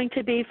wishes are going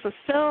to be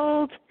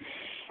fulfilled.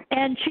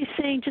 And she's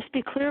saying just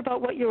be clear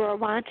about what you are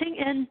wanting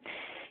and,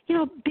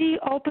 be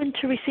open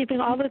to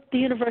receiving all that the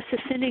universe is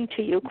sending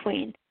to you,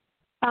 Queen.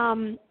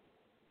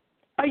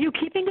 Are you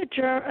keeping a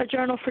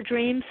journal for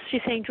dreams?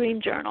 She's saying dream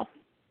journal.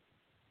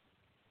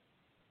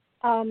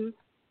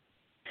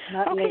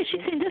 Okay,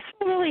 she's saying this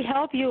will really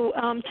help you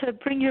to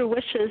bring your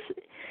wishes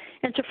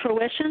into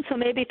fruition, so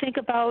maybe think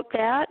about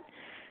that,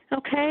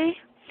 okay?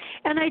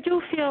 And I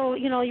do feel,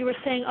 you were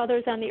saying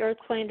others on the earth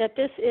plane, that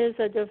this is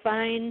a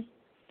divine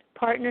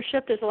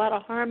partnership. There's a lot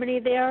of harmony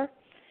there,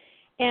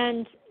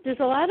 and there's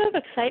a lot of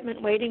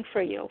excitement waiting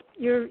for you.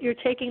 You're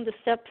taking the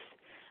steps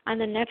on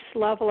the next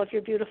level of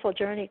your beautiful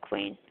journey,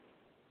 Queen.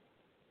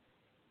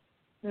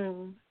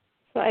 Mm.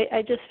 So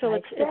I just feel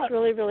it's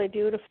really, really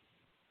beautiful.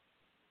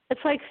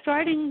 It's like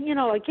starting,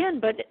 again,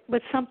 but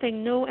with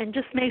something new, and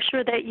just make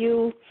sure that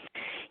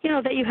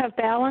that you have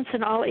balance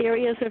in all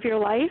areas of your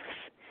life,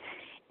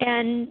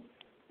 and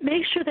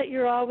make sure that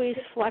you're always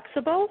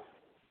flexible,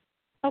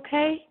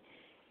 okay?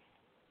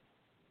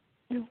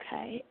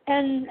 Okay.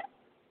 And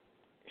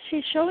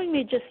she's showing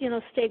me just,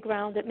 stay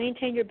grounded,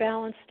 maintain your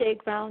balance, stay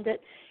grounded,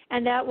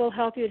 and that will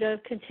help you to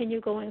continue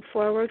going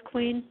forward,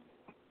 Queen.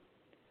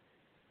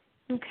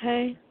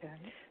 Okay.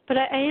 But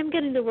I am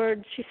getting the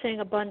word, she's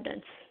saying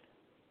abundance.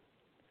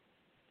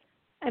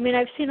 I mean,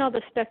 I've seen all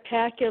the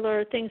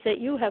spectacular things that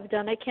you have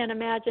done. I can't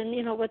imagine,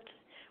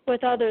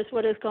 with others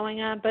what is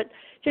going on. But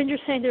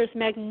Ginger's saying there's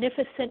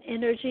magnificent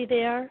energy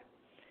there.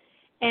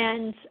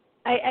 And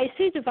I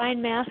see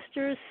divine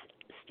masters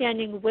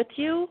standing with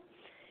you.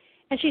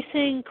 And she's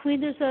saying, Queen,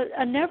 there's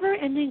a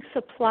never-ending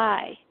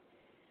supply,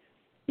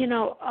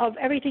 of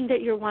everything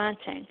that you're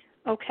wanting,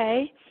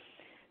 okay?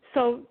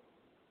 So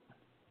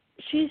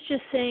she's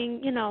just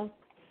saying,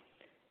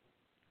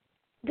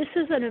 this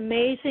is an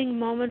amazing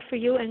moment for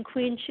you, and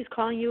Queen, she's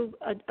calling you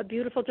a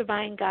beautiful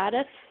divine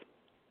goddess.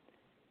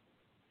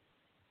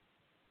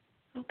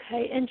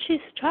 Okay, and she's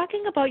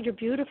talking about your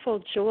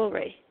beautiful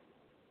jewelry,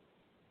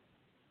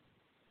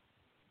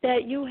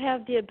 that you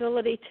have the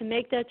ability to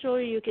make that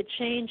jewelry. You could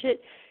change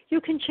it. You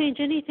can change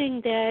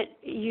anything that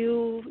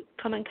you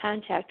come in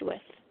contact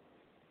with.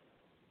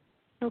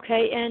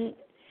 Okay, and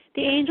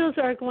the angels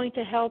are going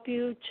to help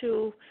you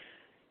to,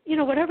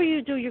 whatever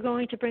you do, you're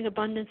going to bring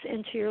abundance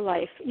into your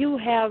life. You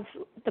have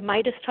the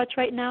Midas touch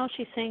right now.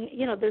 She's saying,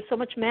 there's so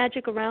much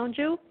magic around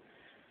you.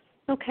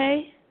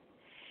 Okay?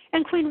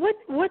 And Queen,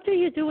 what do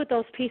you do with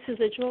those pieces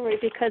of jewelry?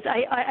 Because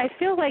I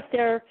feel like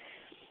they're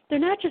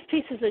not just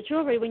pieces of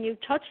jewelry. When you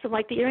touch them,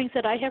 like the earrings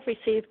that I have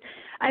received,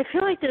 I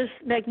feel like there's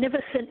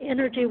magnificent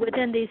energy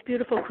within these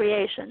beautiful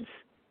creations.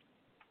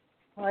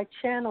 Well, I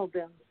channel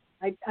them.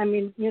 I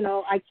mean,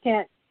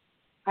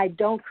 I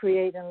don't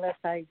create unless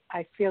I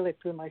feel it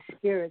through my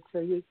spirit. So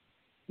you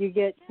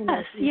get,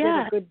 you get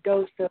a good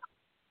dose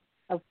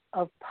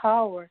of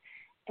power.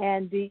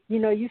 And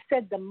you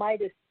said the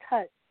Midas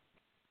touch.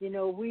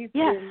 We've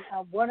been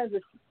one of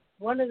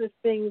the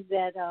things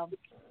that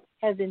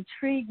has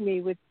intrigued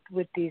me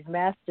with these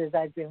masters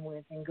I've been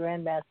with and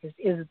grandmasters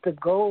is the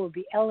gold,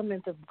 the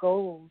element of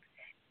gold.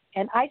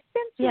 And I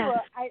sent you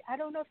I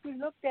don't know if you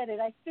looked at it.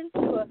 I sent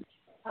you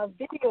a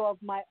video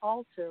of my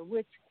altar,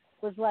 which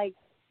was like,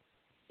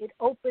 it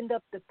opened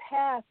up the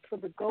path for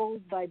the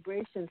gold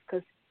vibrations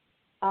because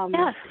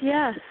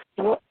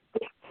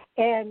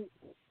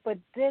but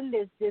then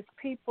there's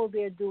people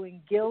there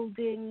doing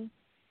gilding,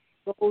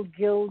 gold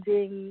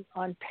gilding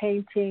on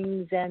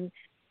paintings and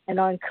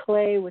on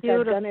clay, which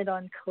I've done it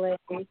on clay.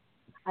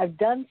 I've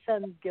done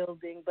some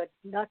gilding, but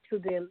not to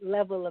the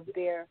level of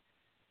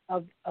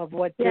of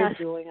what they're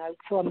doing.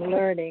 So I'm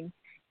learning,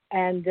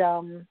 and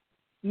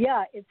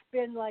it's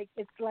been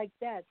it's like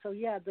that. So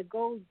the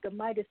gold, the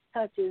Midas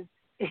touch is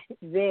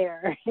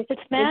there.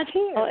 It's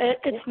magical.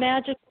 It's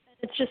magical.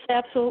 It's just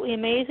absolutely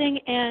amazing,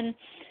 and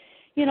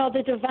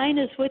the divine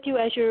is with you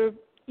as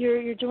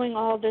you're doing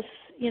all this,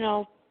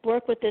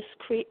 work with this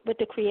with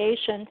the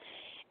creation.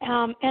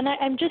 And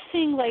I'm just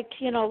seeing like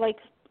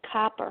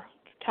copper.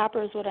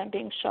 Copper is what I'm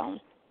being shown.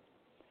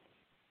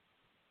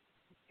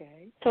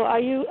 Okay. So are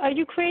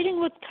you creating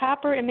with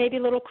copper and maybe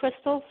little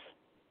crystals?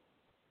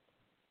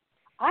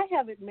 I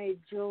haven't made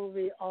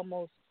jewelry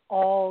almost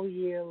all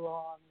year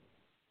long.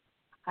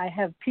 I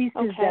have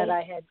pieces that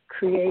I had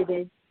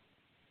created,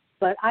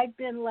 but I've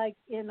been like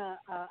in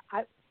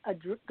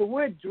the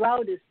word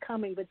drought is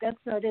coming, but that's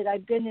not it.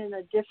 I've been in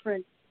a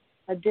different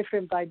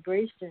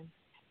vibration,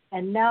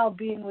 and now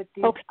being with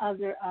these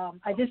other,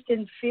 I just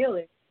didn't feel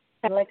it.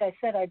 And like I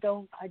said, I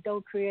don't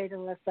create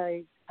unless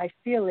I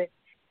feel it.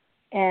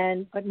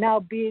 But now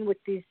being with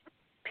these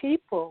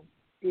people,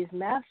 these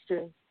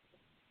masters,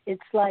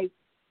 it's like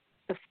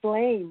the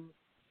flame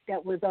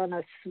that was on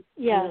us,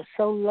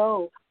 so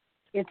low.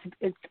 It's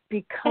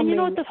becoming. And you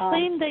know what, the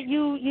flame that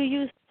you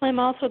use the flame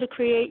also to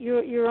create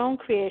your own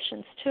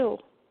creations too.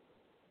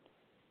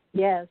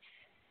 Yes,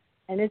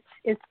 and it's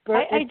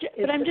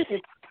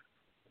magnificent.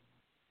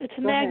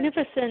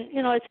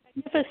 You know, it's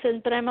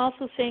magnificent. But I'm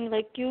also saying,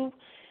 like, you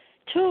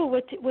too,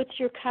 with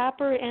your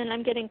copper, and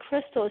I'm getting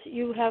crystals.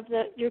 You're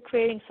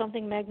creating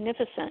something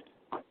magnificent.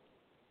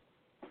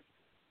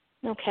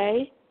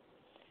 Okay,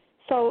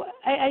 so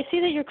I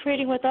see that you're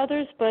creating with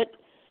others, but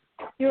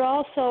you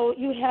have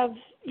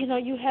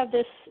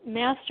this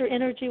master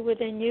energy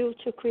within you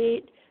to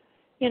create,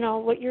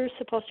 what you're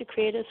supposed to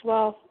create as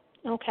well.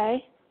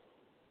 Okay.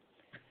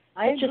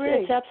 I agree.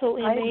 It's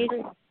absolutely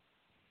amazing.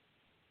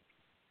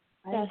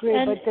 I agree.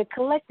 And, but the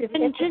collective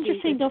and Ginger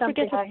saying, don't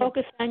forget to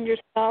focus on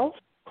yourself,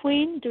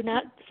 Queen. Do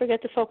not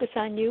forget to focus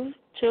on you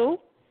too.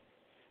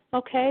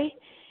 Okay.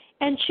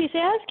 And she's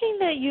asking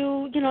that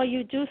you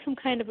do some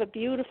kind of a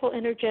beautiful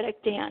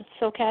energetic dance.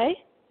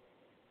 Okay.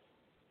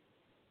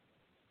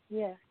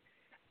 Yeah.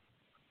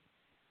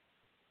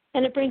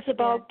 And it brings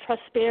about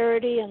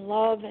prosperity and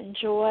love and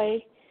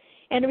joy,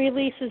 and it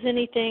releases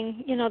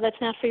anything,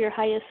 that's not for your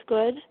highest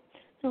good.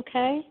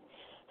 Okay?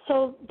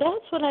 So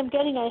that's what I'm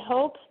getting. I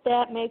hope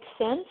that makes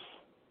sense.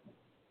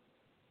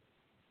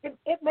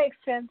 It makes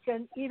sense.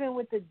 And even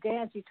with the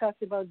dance, you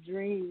talked about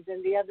dreams.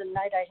 And the other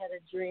night I had a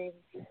dream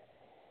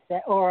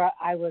or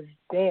I was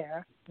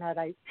there,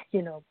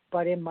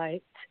 but in my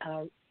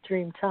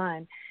dream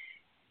time.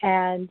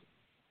 And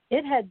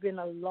it had been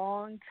a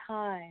long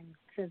time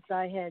since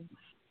I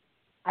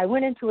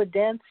went into a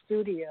dance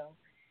studio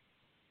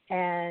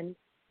and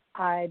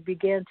I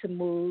began to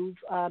move.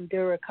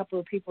 There were a couple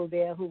of people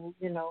there who,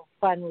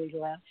 finally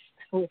left,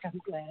 which I'm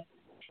glad.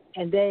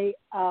 And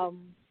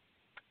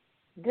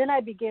then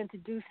I began to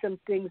do some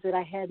things that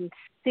I hadn't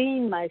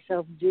seen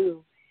myself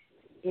do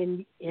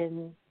in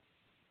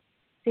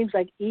seems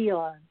like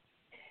eons.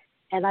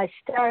 And I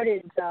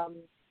started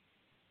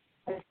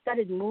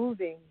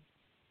moving,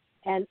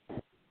 and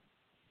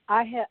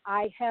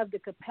I have the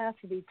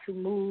capacity to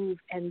move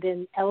and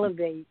then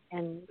elevate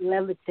and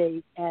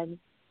levitate and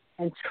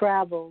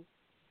travel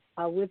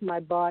with my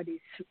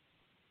body,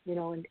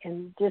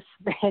 and just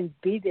and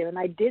be there. And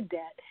I did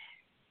that,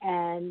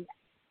 and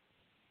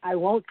I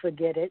won't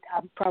forget it.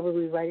 I'll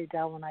probably write it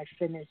down when I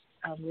finish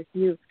with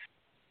you.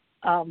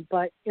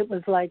 But it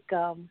was like,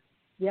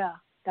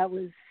 that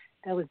was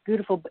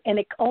beautiful, and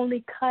it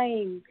only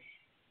came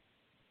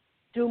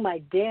through my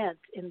dance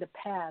in the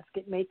past.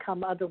 It may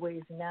come other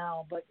ways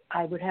now, but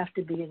I would have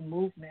to be in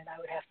movement. I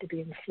would have to be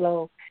in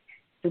flow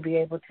to be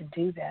able to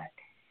do that.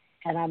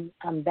 And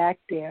I'm back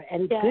there.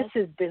 And this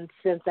has been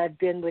since I've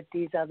been with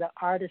these other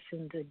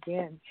artisans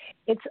again.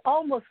 It's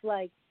almost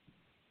like,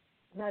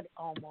 not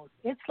almost,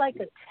 it's like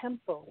a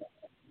temple.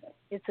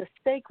 It's a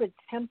sacred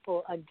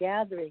temple, a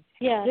gathering.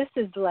 Yeah. This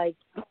is like,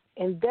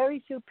 and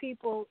very few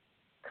people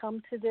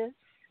come to this.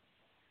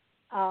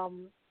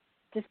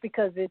 Just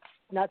because it's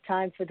not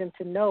time for them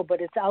to know,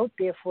 but it's out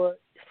there for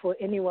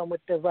anyone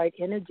with the right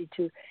energy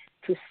to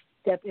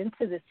step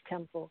into this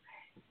temple.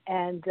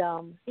 And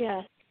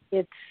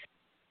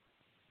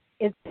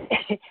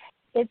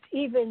it's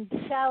even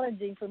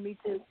challenging for me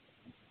to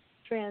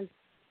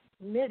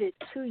transmit it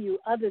to you,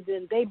 other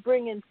than they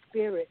bring in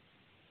spirit.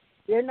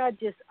 They're not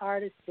just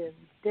artisans.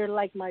 They're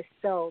like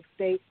myself.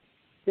 They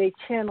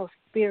channel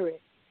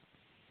spirit,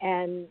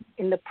 and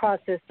in the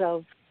process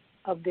of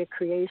their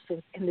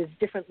creations, and there's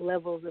different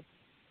levels of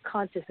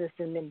consciousness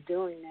in them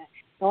doing that.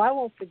 So I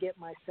won't forget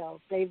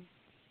myself. They've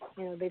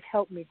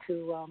helped me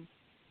to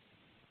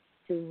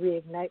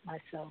reignite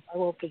myself. I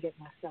won't forget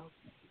myself,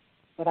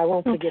 but I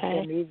won't forget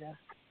them either.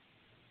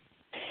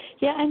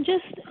 Yeah, I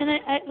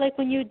like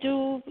when you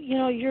do,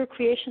 your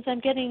creations,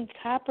 I'm getting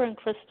copper and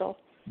crystal,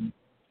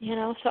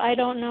 so I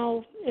don't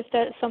know if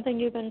that's something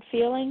you've been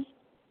feeling.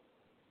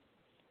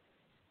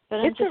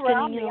 But it's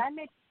around me.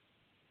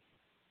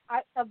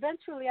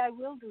 Eventually I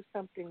will do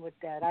something with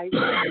that.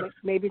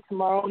 Maybe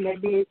tomorrow,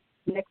 maybe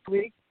next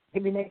week,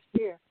 maybe next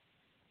year.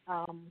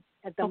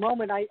 At the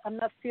moment, I'm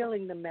not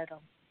feeling the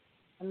metal.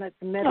 The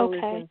metal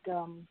isn't.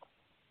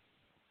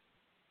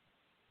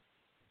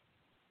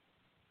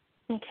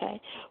 Okay.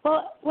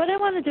 Well, what I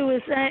want to do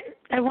is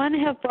I want to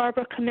have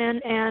Barbara come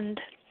in, and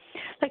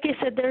like I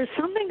said, there's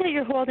something that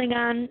you're holding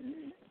on,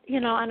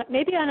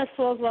 maybe on a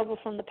soul's level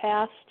from the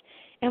past,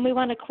 and we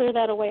want to clear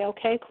that away.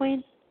 Okay,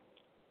 Queen?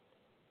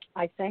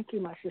 I thank you,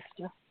 my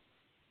sister.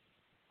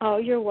 Oh,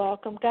 you're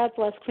welcome. God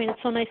bless, Queen. It's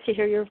so nice to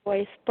hear your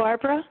voice.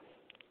 Barbara?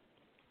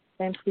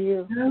 Same to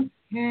you.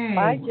 Okay.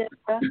 Bye,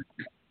 Jessica.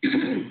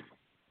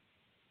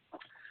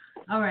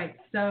 All right.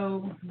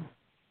 So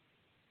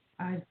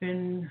I've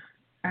been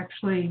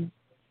actually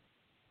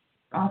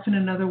off in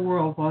another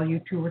world while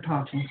you two were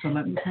talking, so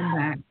let me come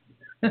back.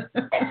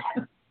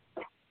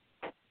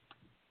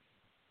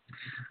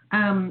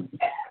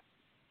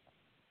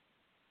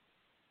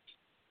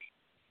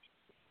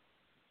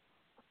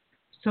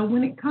 So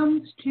when it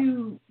comes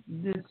to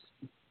this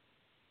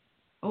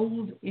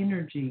old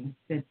energy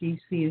that DC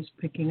is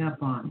picking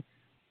up on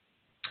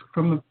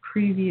from a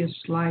previous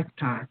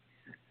lifetime,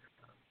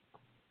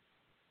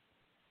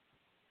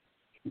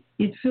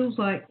 it feels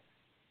like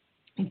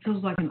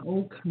an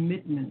old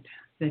commitment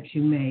that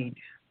you made,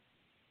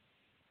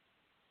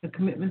 a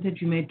commitment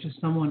that you made to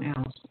someone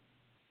else,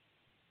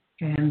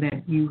 and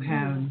that you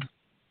have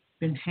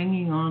been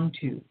hanging on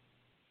to,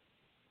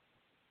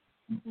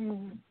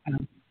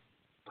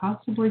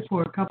 possibly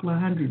for a couple of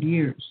 100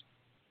 years.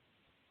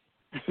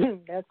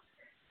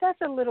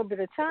 That's a little bit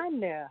of time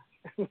there.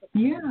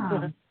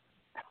 Yeah.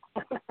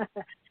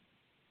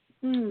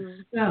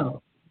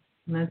 So,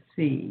 let's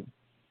see.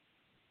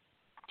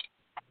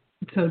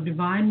 So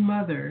Divine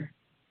Mother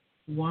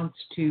wants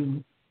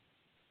to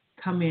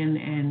come in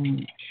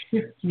and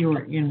shift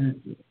your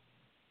energy.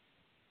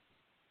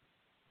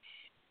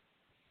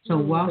 So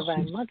while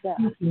she's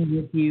speaking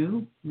with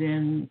you,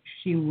 then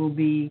she will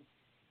be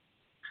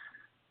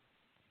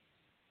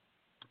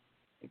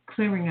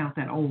clearing out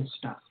that old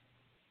stuff.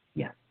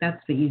 Yeah,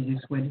 that's the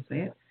easiest way to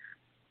say it.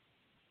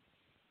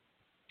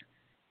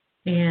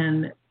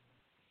 And,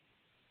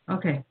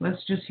 okay,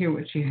 let's just hear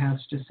what she has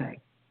to say.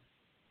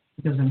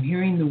 Because I'm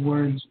hearing the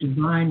words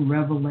divine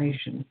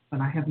revelation,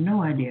 but I have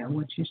no idea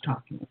what she's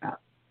talking about.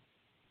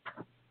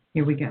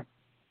 Here we go.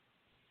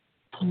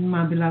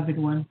 My beloved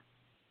one,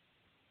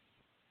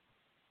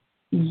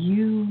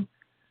 you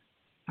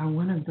are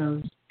one of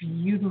those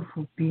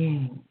beautiful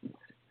beings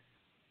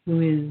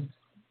who is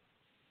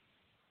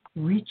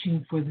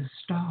reaching for the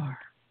star.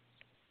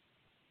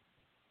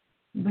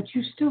 But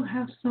you still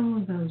have some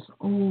of those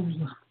old,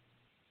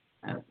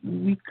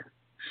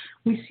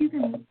 we see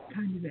them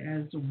kind of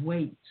as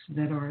weights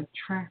that are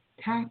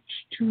attached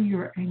to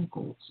your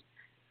ankles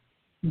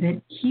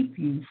that keep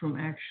you from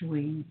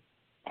actually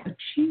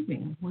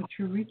achieving what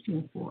you're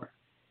reaching for.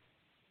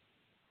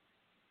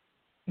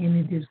 And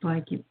it is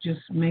like it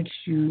just makes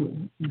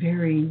you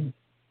very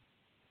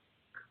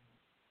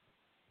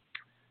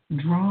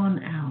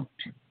drawn out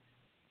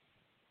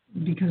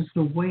because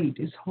the weight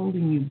is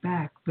holding you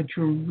back, but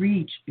your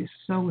reach is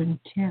so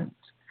intense.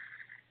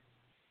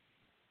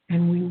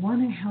 And we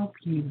want to help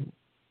you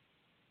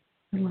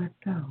to let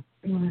go,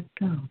 let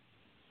go.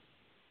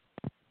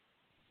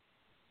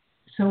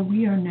 So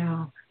we are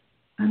now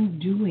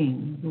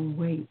undoing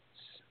the weights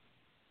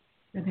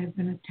that have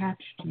been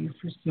attached to you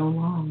for so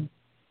long.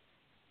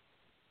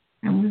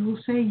 And we will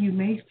say you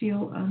may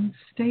feel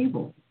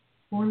unstable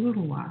for a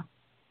little while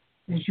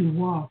as you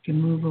walk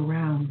and move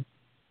around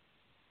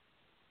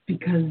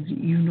because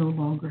you no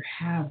longer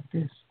have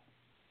this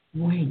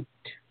weight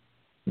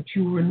that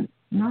you were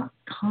not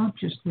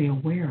consciously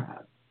aware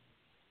of,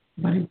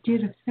 but it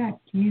did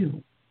affect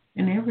you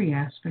in every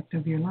aspect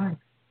of your life.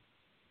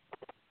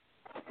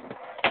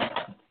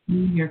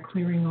 You're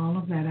clearing all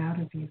of that out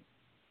of you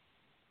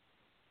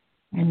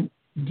and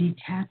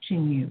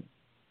detaching you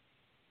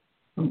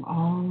from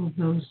all of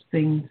those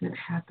things that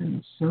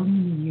happened so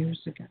many years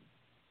ago.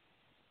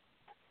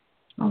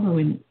 Although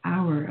in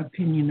our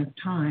opinion of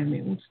time,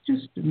 it was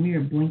just a mere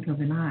blink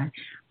of an eye.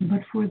 But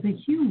for the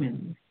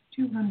human,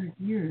 200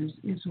 years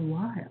is a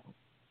while.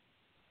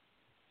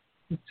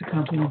 It's a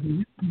couple of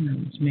years,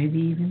 maybe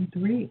even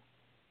 3.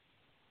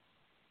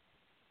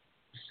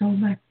 So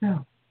let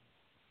go.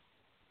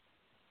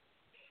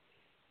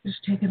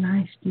 Just take a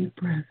nice deep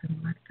breath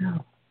and let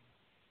go.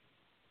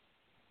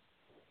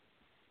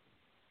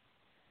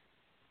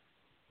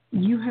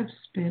 You have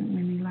spent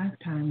many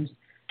lifetimes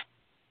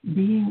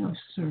being of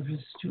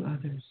service to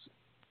others.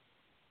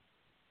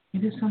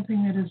 It is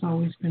something that has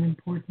always been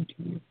important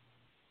to you.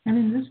 And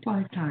in this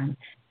lifetime,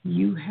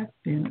 you have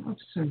been of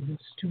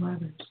service to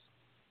others.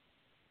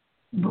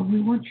 But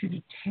we want you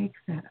to take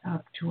that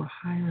up to a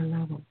higher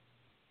level.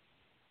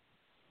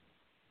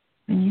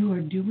 And you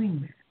are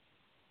doing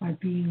that by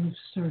being of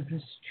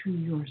service to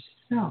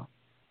yourself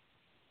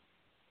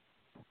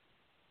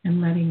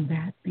and letting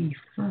that be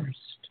first.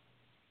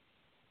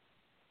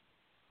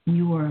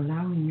 You are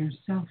allowing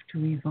yourself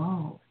to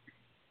evolve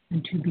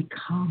and to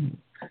become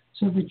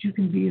so that you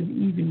can be of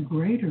even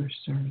greater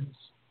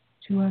service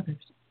to others.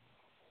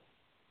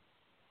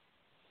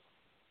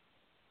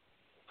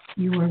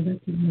 You are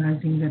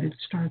recognizing that it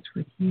starts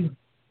with you,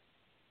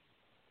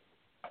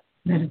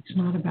 that it's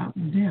not about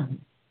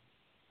them,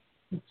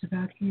 it's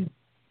about you.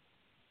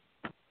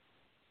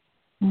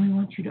 And we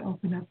want you to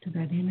open up to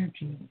that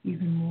energy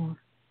even more.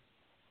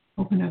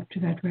 Open up to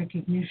that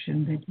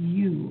recognition that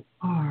you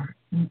are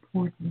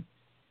important.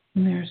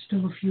 And there are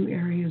still a few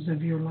areas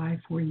of your life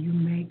where you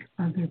make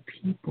other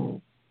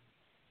people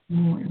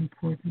more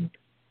important.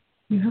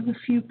 You have a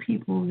few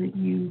people that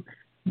you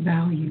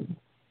value,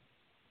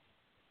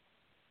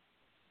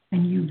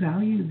 and you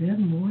value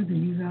them more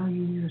than you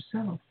value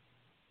yourself.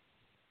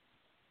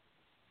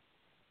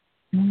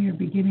 And we are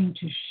beginning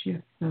to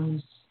shift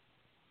those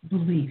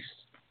beliefs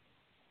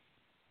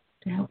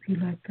to help you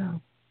let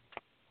go.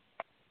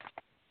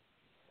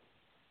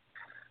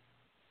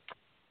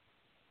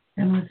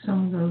 And with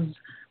some of those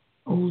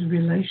old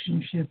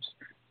relationships,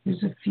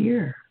 there's a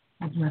fear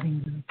of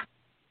letting go.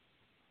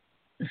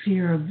 The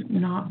fear of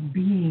not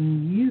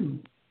being you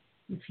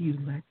if you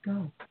let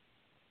go.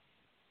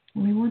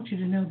 And we want you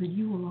to know that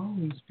you will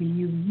always be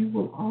you. You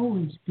will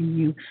always be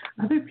you.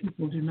 Other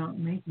people do not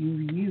make you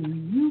you.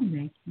 You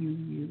make you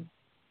you.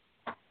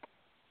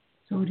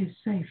 So it is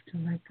safe to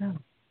let go.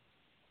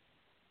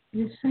 It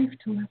is safe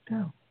to let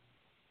go.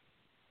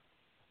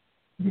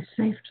 It is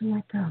safe to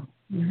let go.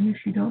 Even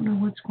if you don't know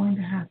what's going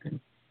to happen,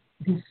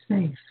 it is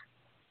safe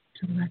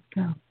to let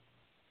go.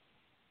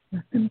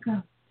 Let them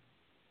go.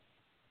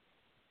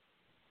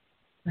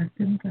 Let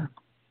them go.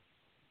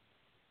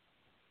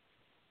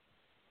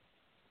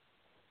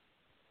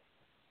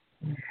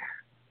 There.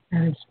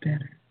 That is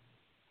better.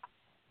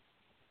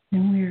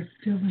 And we are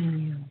filling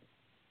you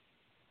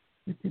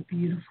with the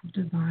beautiful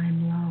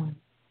divine love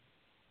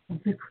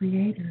of the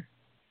Creator,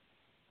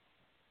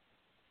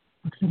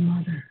 of the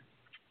Mother,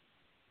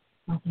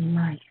 of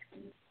life.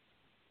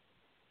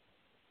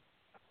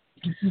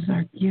 This is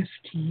our gift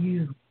to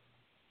you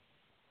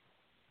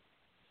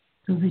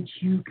so that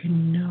you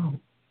can know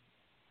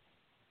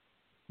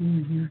who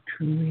you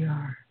truly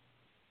are.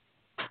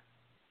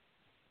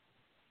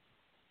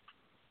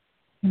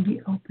 And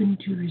be open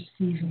to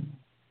receiving,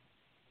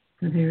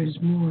 for there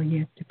is more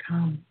yet to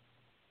come.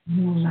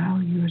 You allow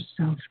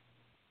yourself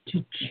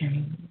to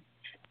change.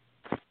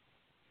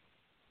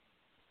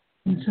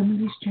 And some of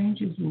these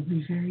changes will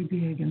be very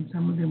big, and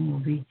some of them will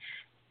be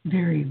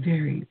very,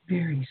 very,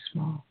 very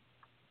small.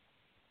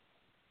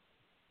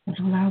 But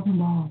allow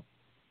them all,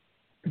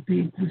 the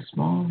big, the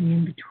small, the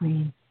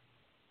in-between.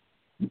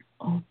 Be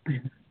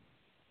open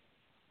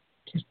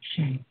to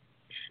change.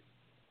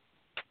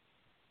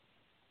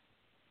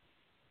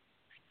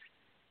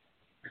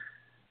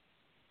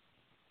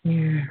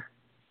 There.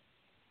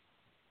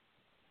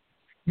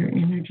 Your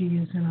energy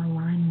is in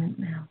alignment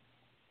now.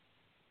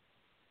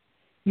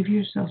 Give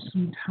yourself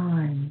some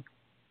time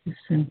to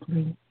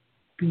simply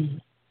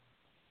be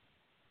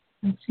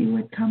and see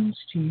what comes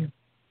to you.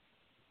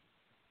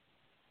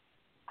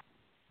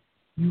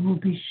 You will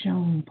be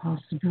shown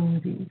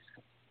possibilities,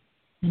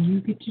 and you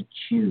get to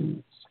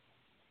choose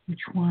which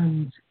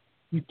ones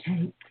you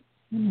take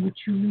and which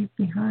you leave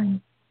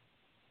behind.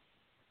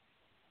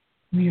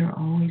 We are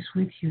always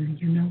with you.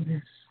 You know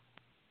this.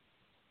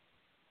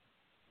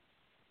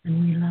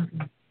 And we love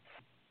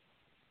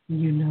you.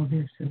 You know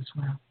this as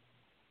well.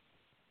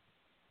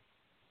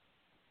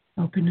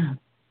 Open up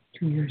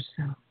to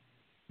yourself.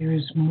 There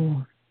is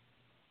more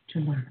to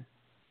learn.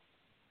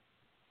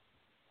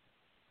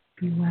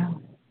 Be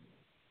well.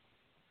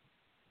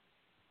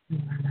 You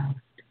are loved.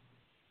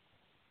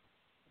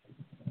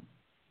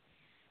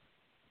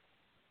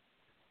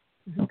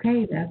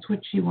 Okay, that's what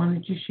she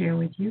wanted to share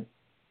with you.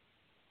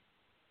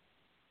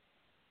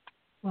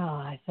 Well,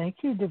 I thank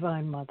you,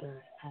 Divine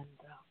Mother and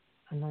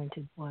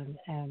Anointed One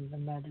and the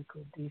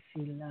Magical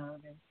DC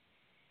Love. And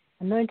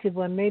Anointed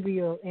One, maybe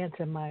you'll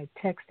answer my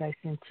text I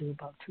sent you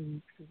about 2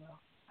 weeks ago.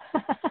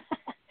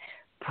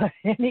 But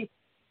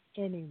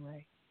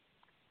anyway,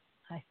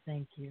 I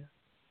thank you.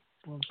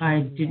 I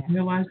didn't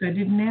realize I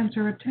didn't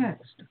answer a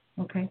text.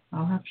 Okay,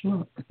 I'll have to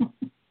look.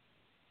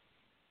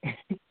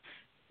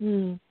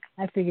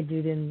 I figured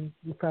you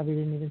probably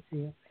didn't even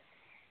see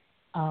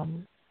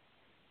it.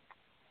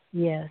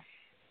 Yes.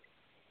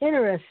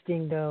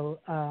 Interesting, though,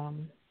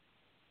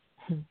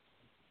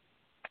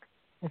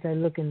 as I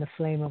look in the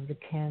flame of the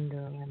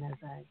candle and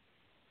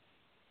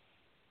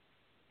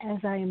as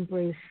I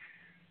embrace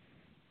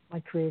my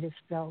creative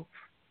self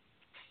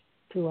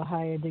to a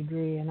higher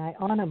degree and I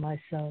honor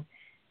myself,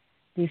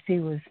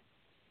 DC was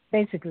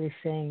basically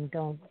saying,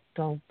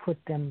 don't put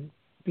them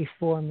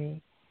before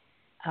me,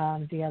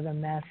 the other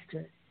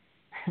masters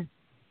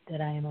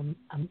that I am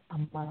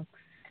amongst.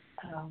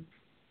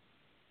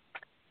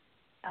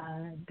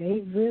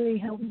 They really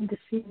helped me to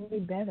see me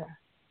better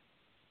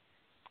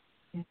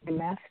in the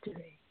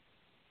mastery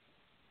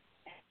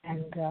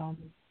and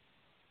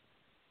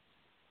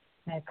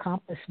my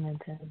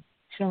accomplishment and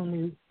showing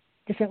me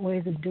different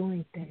ways of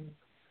doing things.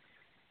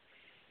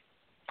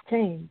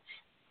 Change.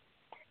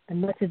 The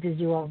messages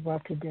you all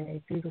brought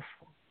today,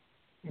 beautiful.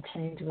 The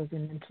change was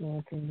an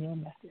influence in your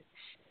message,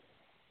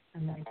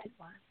 Anointed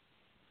One,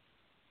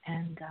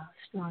 and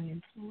strong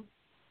influence.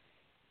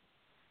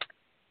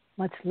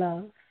 Much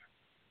love.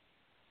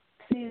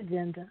 See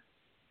agenda.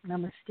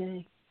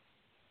 Namaste.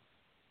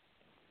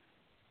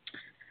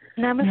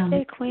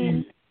 Namaste,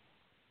 Queen.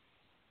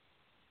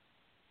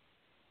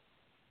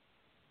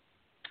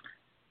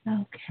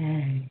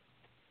 Okay.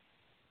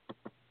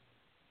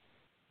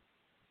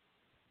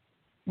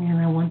 And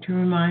I want like to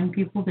remind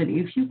people that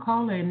if you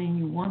call in and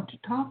you want to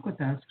talk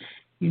with us,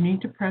 you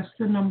need to press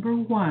the number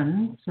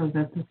 1 so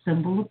that the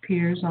symbol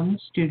appears on the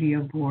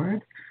studio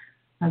board.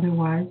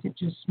 Otherwise, it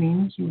just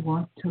means you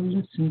want to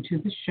listen to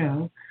the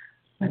show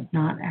but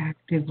not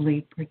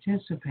actively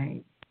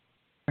participate.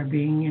 You are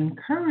being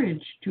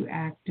encouraged to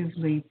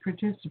actively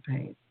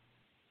participate.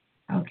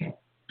 Okay.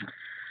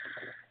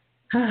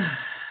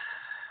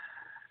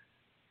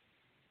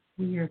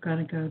 We are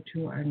going to go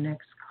to our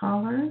next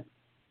caller.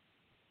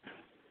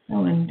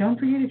 Oh, and don't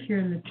forget, if you're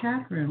in the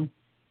chat room,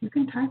 you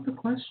can type a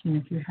question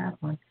if you have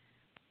one.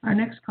 Our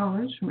next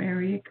caller is from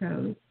area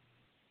code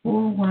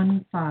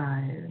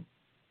 415.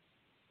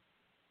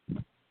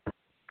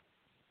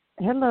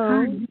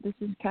 Hello, Hi. this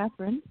is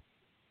Catherine.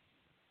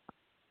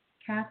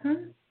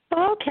 Catherine?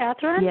 Hello,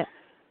 Catherine. Yes.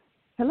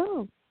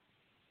 Hello.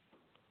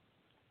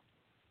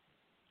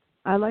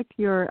 I liked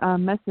your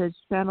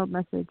channeled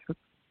message for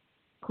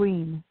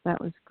Queen.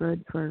 That was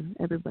good for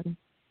everybody.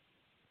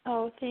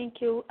 Oh, thank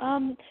you.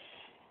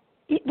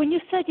 When you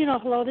said,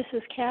 hello, this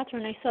is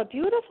Catherine, I saw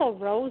beautiful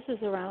roses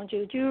around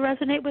you. Do you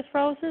resonate with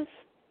roses?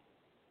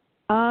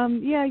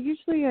 Yeah,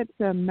 usually it's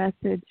a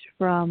message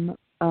from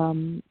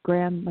my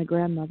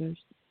grandmothers.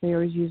 They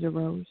always use a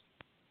rose.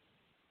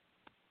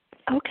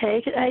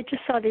 Okay, I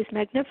just saw these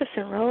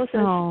magnificent roses.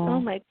 Oh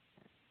my,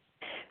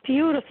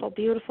 beautiful,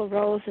 beautiful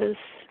roses.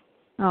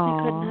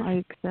 Oh,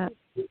 I accept.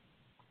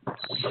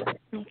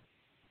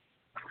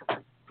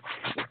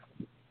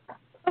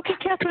 Okay,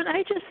 Catherine,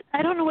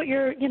 I don't know what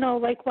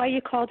why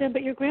you called in,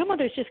 but your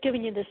grandmother's just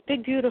giving you this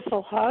big,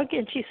 beautiful hug,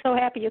 and she's so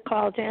happy you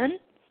called in.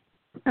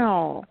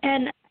 Oh.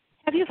 And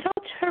have you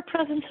felt her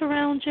presence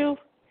around you?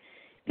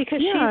 Because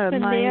she's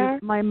been there.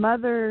 My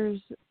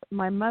mother's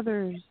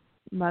mother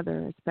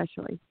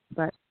especially,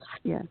 but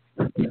yes.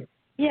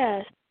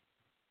 Yes.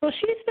 Well,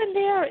 she's been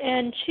there,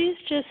 and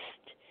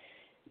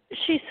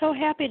she's so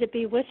happy to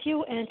be with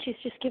you, and she's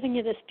just giving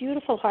you this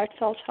beautiful,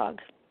 heartfelt hug.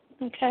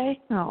 Okay?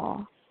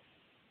 Oh.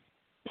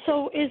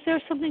 So is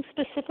there something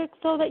specific,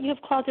 though, that you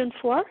have called in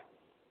for?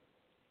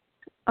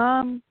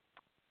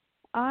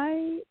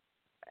 I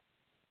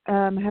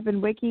have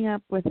been waking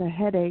up with a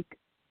headache,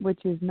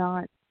 which is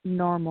not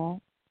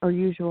normal or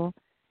usual,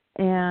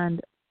 and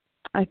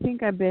I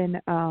think I've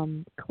been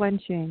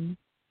clenching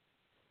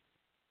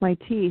my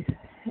teeth,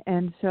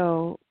 and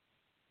so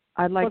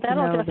I'd like to know that.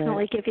 Well, that'll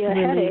definitely give you a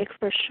headache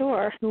for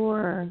sure.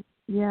 Sure,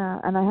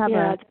 yeah, and I have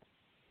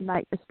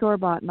a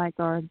store-bought night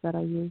guard that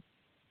I use.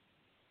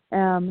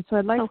 So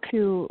I'd like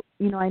to,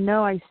 I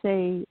know I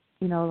say,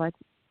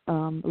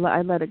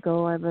 I let it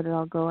go, I let it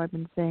all go. I've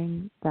been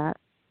saying that.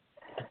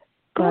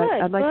 But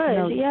good, I'd like to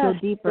know, go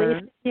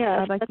deeper. Yes,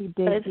 I'd like to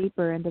dig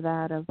deeper into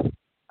that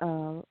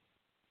to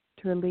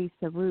release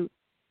the root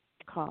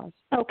cause.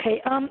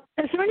 Okay.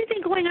 Is there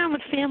anything going on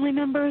with family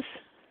members?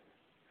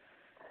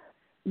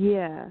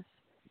 Yes.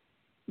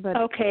 But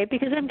okay,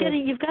 because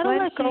you've got to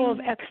let go of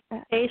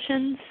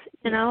expectations,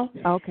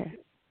 Okay.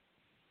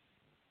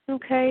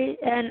 Okay,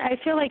 and I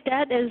feel like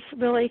that is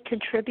really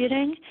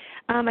contributing.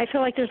 I feel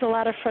like there's a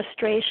lot of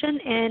frustration,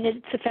 and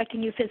it's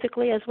affecting you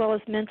physically as well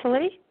as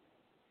mentally.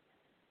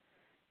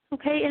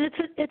 Okay, and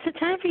it's a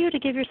time for you to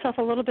give yourself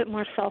a little bit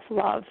more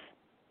self-love.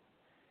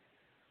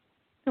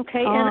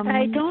 Okay, and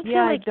I don't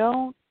feel like...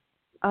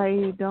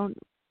 I don't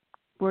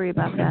worry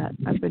about that.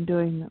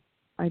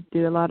 I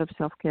do a lot of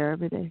self-care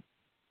every day.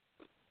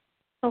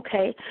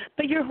 Okay,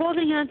 but you're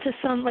holding on to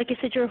like I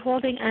said, you're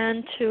holding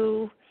on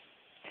to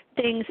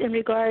things in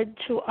regard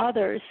to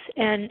others,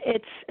 and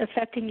it's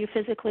affecting you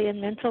physically and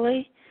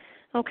mentally.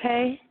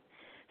 Okay,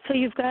 so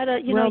you've got to,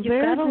 you've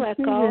got to let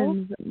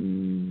go.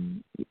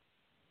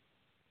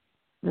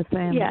 The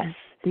family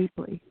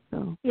deeply.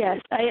 So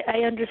yes,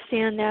 I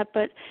understand that,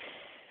 but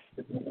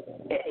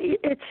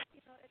it's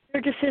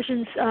your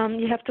decisions.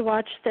 You have to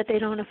watch that they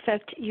don't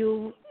affect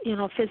you,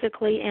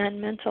 physically and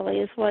mentally.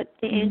 Is what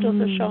the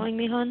angels are showing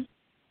me, hon.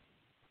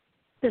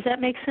 Does that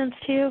make sense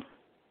to you?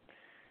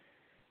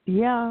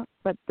 Yeah,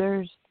 but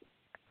I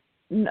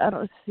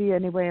don't see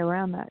any way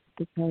around that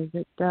because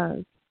it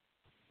does.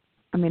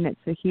 I mean, it's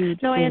a huge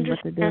thing what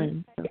they're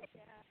doing. So.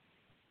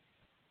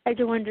 I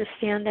do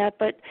understand that,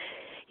 but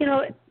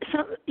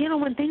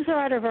when things are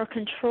out of our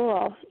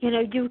control,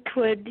 you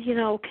could,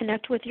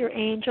 connect with your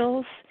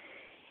angels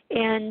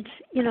and,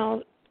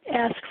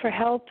 ask for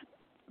help,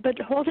 but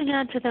holding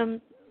on to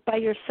them by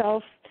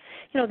yourself,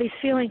 these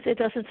feelings, it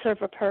doesn't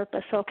serve a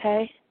purpose,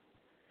 okay?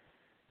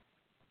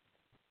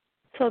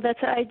 So that's,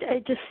 I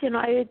just,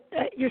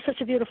 you're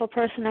such a beautiful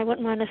person. I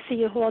wouldn't want to see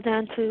you hold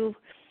on to,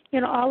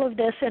 all of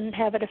this and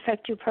have it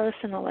affect you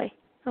personally,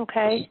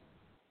 okay?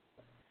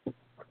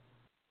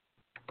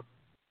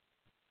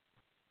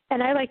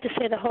 And I like to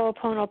say the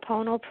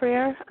Ho'oponopono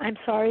prayer. I'm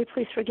sorry,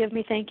 please forgive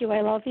me, thank you,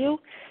 I love you,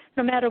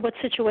 no matter what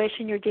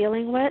situation you're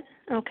dealing with,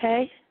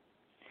 okay?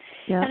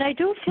 Yeah. And I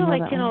do feel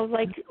like,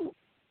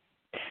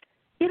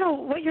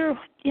 what you're,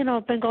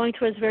 been going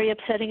through is very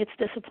upsetting, it's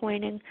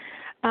disappointing.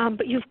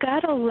 But you've got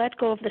to let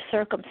go of the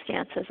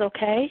circumstances,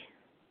 okay?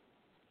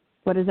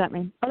 What does that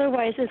mean?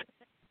 Otherwise,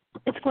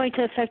 it's going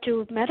to affect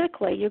you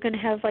medically. You're going to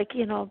have,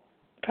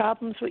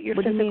 problems with your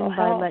what physical do you mean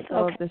by health. let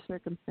go of the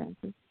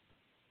circumstances?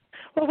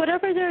 Well,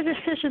 whatever their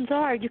decisions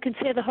are, you can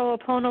say the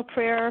Ho'oponopono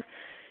prayer,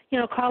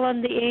 call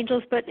on the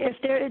angels. But if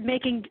they're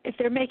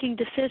making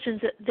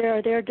decisions,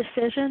 they're their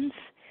decisions.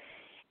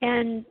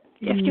 And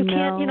if you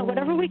can't,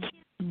 whatever we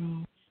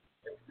can't,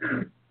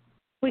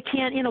 we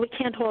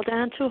can't hold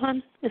on to,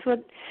 hon. Is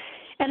what.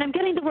 And I'm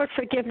getting the word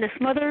forgiveness.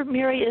 Mother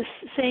Mary is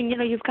saying,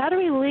 you've got to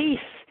release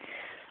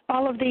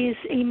all of these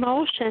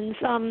emotions.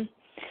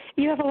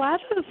 You have a lot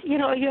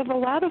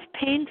of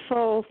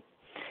painful,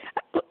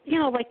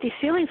 like these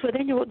feelings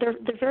within you. They're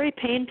very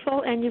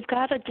painful, and you've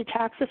got to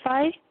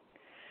detoxify.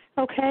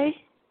 Okay.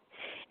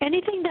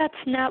 Anything that's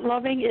not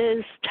loving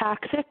is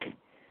toxic.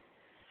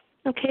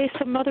 Okay.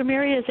 So Mother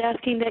Mary is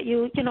asking that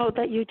you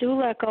do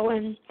let go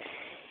and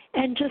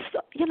just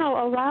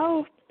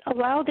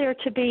allow there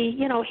to be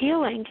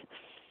healing.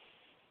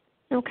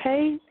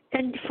 Okay,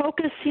 and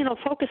focus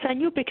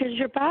on you, because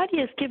your body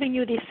is giving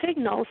you these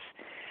signals,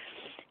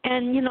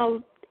 and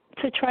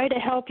to try to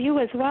help you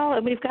as well.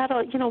 And we've got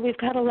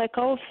to let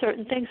go of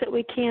certain things that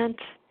we can't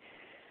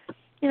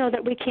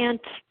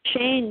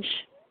change.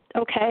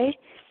 Okay,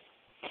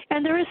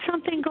 and there is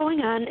something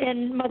going on,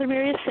 and Mother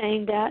Mary is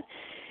saying that.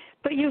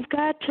 But you've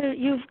got to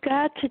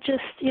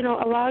just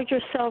allow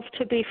yourself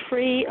to be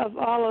free of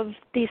all of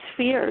these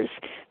fears.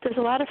 There's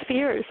a lot of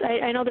fears.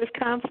 I know there's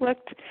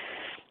conflict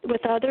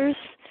with others,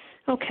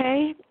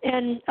 okay?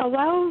 And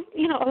allow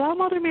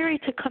Mother Mary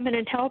to come in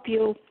and help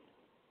you,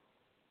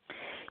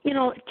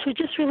 to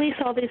just release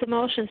all these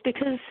emotions,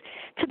 because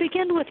to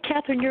begin with,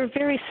 Catherine, you're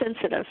very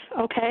sensitive,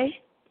 okay?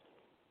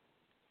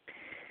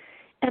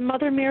 And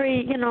Mother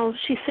Mary,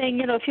 she's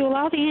saying, if you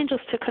allow the angels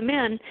to come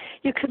in,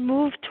 you can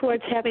move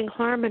towards having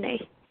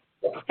harmony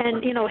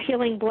and,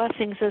 healing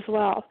blessings as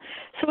well.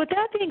 So with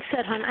that being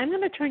said, hon, I'm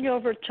going to turn you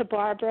over to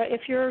Barbara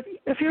if you're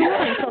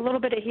willing for a little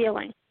bit of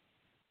healing.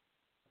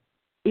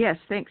 Yes,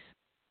 thanks.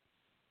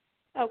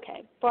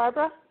 Okay.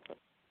 Barbara?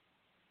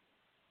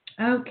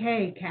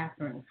 Okay,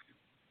 Catherine.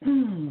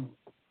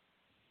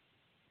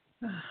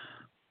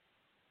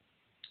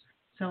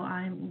 So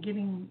I'm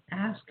getting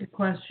asked a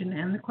question,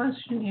 and the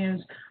question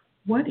is,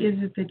 what is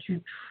it that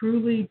you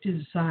truly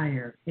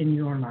desire in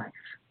your life?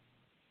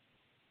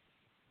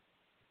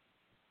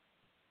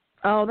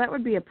 Oh, that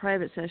would be a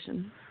private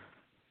session.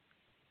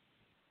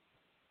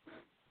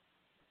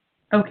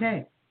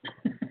 Okay.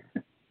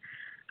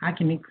 I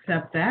can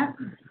accept that.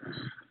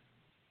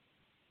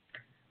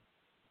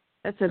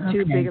 That's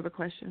too big of a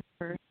question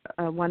for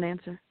one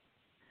answer.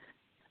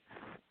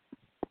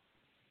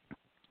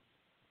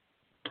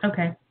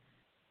 Okay.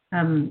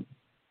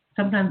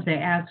 Sometimes they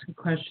ask a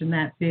question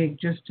that big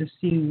just to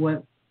see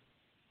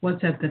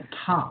what's at the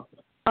top.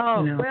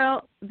 Oh,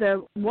 well,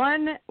 the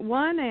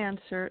one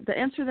answer,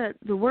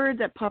 the word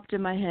that popped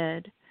in my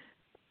head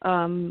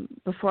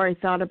before I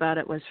thought about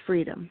it was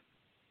freedom.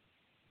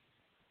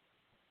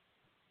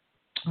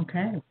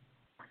 Okay.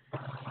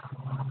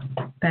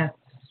 That's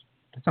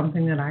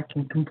something that I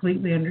can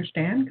completely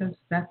understand, because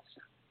that's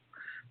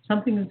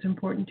something that's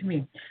important to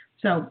me.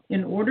 So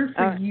in order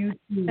for you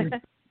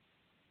to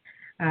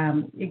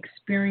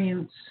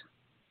experience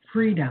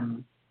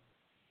freedom,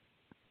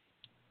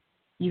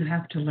 you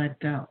have to let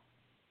go.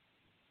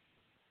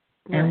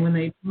 Right. And when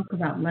they talk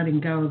about letting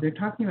go, they're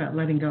talking about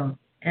letting go of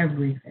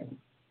everything.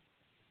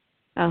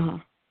 Uh-huh.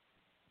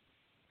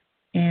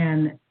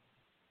 And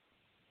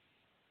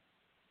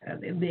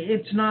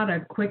it's not a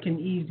quick and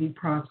easy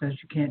process.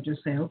 You can't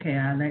just say, okay,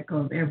 I let go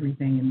of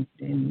everything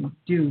and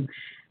do,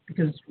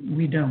 because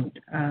we don't.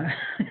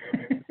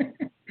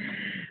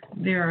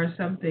 There are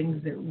some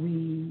things that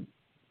we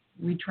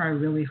try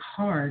really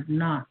hard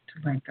not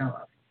to let go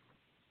of.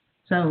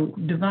 So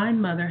Divine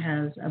Mother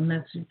has a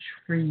message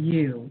for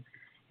you,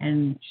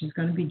 and she's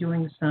going to be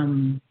doing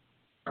some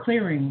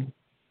clearing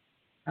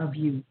of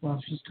you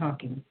while she's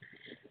talking.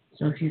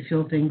 So if you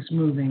feel things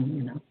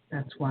moving,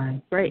 that's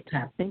why Great. It's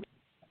happening.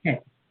 Okay,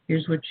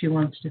 here's what she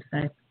wants to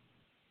say.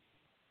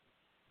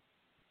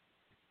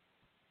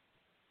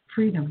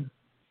 Freedom.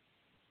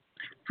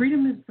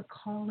 Freedom is the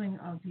calling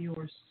of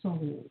your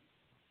soul.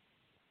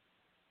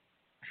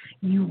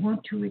 You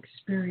want to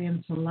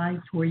experience a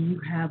life where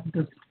you have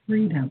the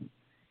freedom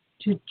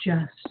to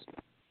just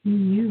be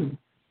you.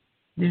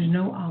 There's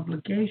no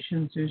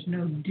obligations, there's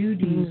no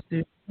duties,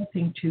 there's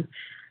nothing to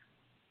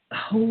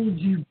hold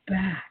you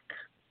back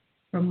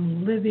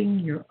from living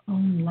your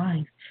own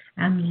life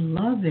and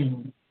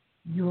loving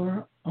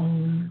your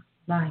own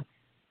life.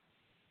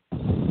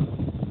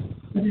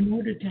 But in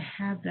order to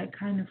have that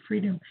kind of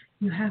freedom,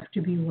 you have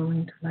to be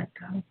willing to let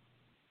go.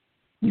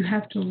 You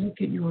have to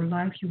look at your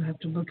life, you have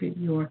to look at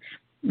your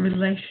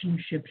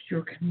relationships,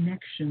 your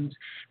connections,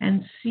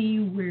 and see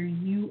where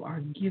you are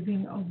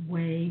giving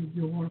away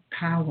your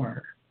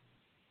power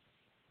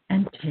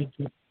and take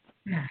it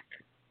back.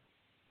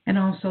 And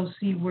also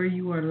see where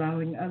you are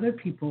allowing other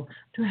people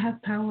to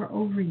have power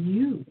over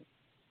you,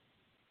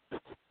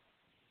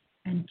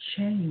 and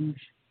change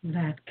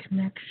that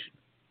connection.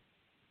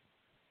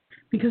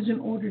 Because in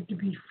order to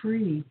be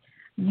free,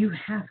 you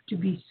have to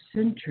be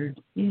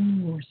centered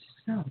in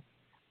yourself.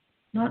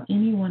 not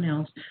anyone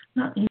else,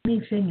 not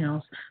anything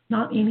else,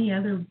 not any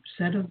other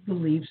set of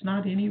beliefs,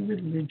 not any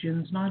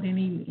religions, not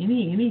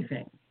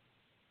anything.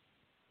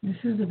 This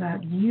is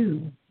about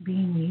you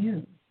being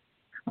you,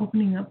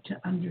 opening up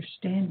to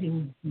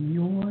understanding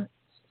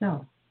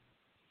yourself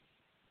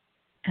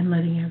and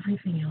letting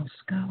everything else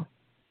go.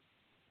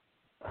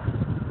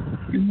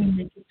 And we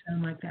make it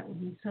sound like that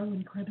would be so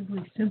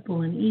incredibly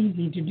simple and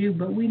easy to do,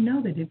 but we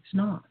know that it's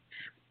not.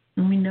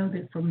 And we know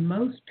that for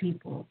most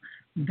people,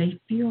 they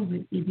feel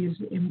that it is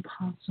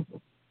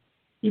impossible.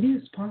 It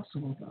is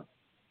possible, though.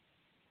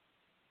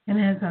 And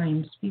as I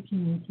am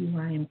speaking with you,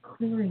 I am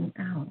clearing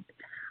out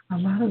a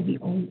lot of the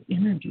old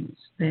energies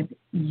that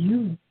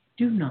you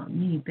do not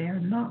need. They are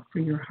not for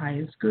your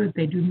highest good.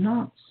 They do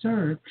not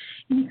serve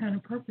any kind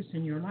of purpose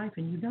in your life,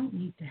 and you don't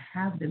need to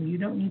have them. You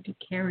don't need to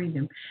carry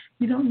them.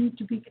 You don't need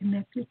to be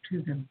connected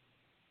to them.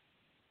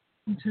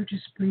 And so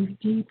just breathe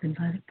deep and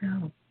let it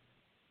go.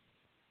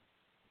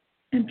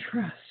 And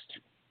trust.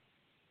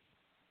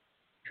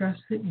 Trust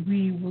that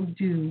we will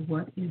do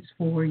what is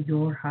for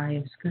your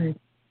highest good,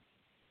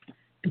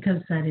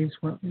 because that is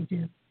what we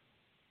do.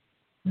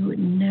 We would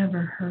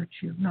never hurt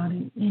you, not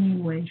in any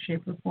way,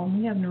 shape, or form.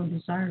 We have no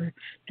desire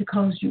to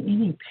cause you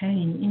any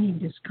pain, any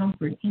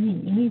discomfort,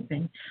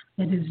 anything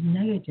that is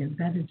negative.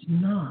 That is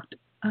not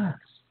us.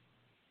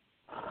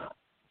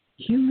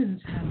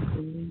 Humans have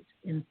beliefs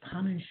in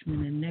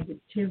punishment and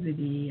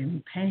negativity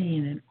and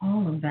pain and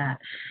all of that.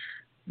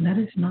 That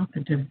is not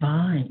the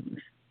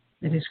divine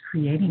that is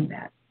creating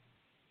that.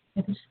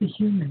 It is the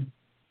human.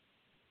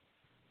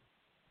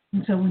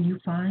 And so when you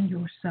find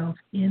yourself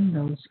in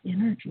those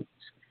energies,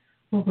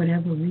 for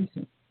whatever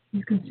reason,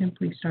 you can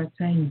simply start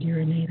saying, Dear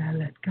Innate, I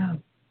let go.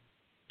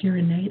 Dear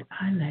Innate,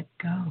 I let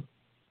go.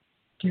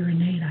 Dear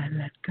Innate, I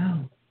let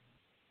go.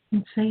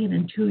 And say it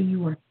until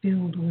you are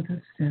filled with a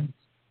sense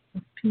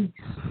of peace.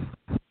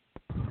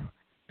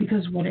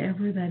 Because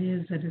whatever that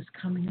is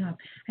coming up,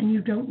 and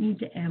you don't need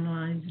to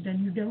analyze it,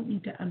 and you don't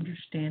need to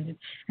understand it,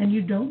 and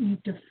you don't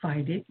need to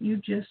fight it, you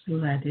just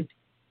let it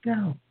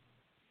go.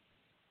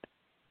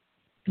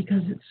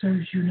 Because it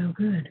serves you no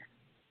good.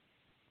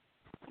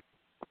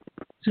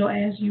 So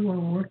as you are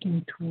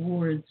working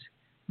towards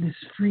this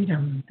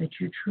freedom that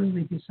you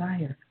truly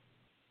desire,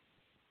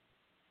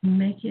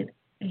 make it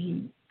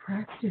a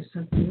practice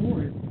of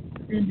yours.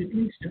 Spend at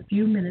least a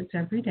few minutes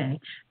every day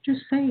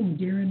just saying,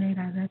 Dear Innate,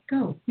 I let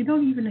go. You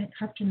don't even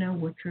have to know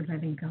what you're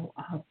letting go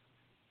of.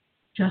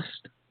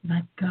 Just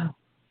let go.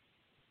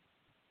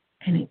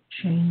 And it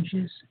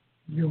changes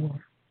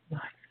your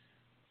life.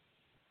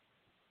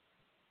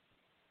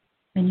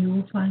 And you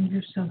will find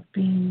yourself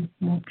being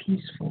more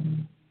peaceful,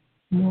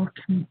 more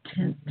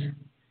content.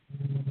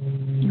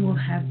 You will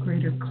have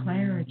greater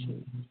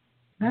clarity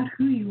about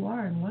who you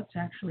are and what's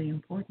actually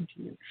important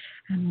to you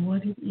and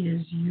what it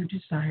is you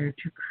desire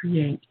to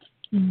create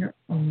in your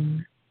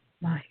own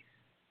life.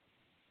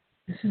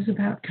 This is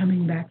about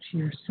coming back to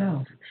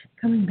yourself,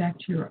 coming back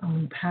to your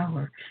own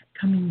power,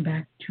 coming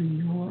back to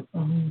your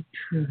own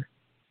truth,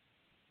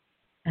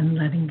 and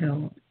letting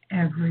go of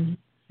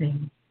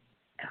everything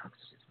else.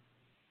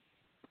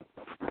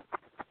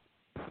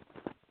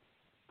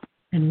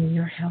 And we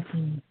are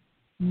helping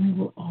you. We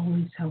will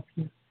always help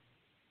you.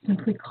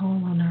 Simply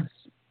call on us.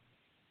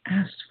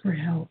 Ask for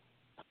help.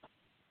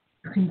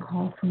 You can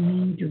call for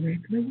me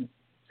directly.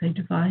 Say,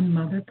 Divine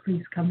Mother,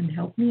 please come and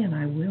help me, and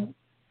I will.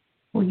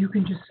 Or you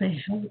can just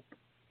say help,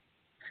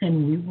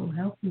 and we will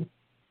help you.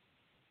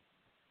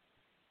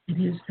 It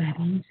is that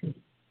easy.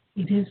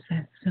 It is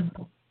that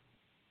simple.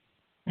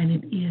 And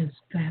it is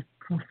that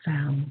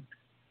profound.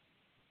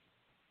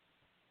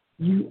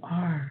 You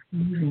are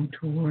moving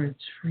towards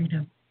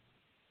freedom.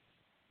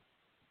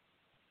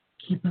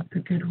 Keep up the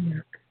good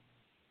work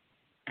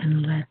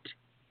and let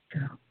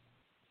go.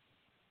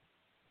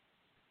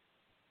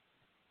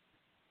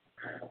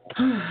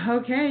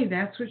 Okay,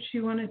 that's what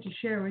she wanted to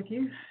share with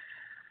you.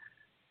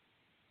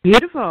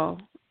 Beautiful.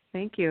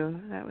 Thank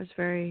you. That was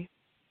very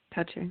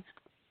touching.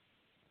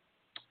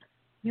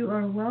 You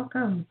are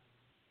welcome.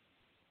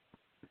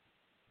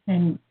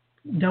 And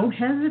don't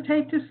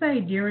hesitate to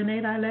say, Dear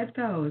Innate, I let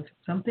go. If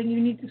it's something you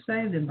need to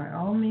say, then by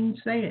all means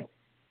say it.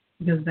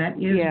 Because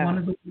that is one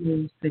of the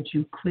ways that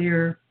you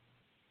clear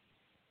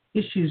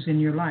issues in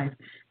your life.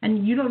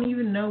 And you don't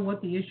even know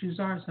what the issues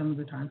are some of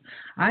the time.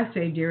 I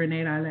say, Dear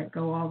Innate, I let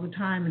go all the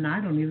time, and I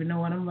don't even know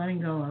what I'm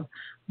letting go of.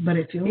 But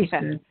it feels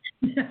good.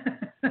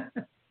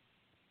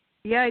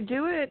 Yeah, I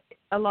do it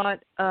a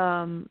lot.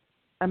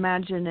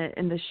 Imagine it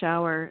in the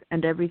shower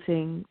and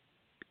everything,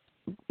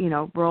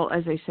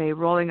 as they say,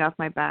 rolling off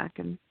my back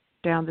and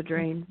down the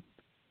drain.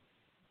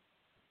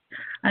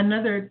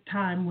 Another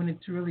time when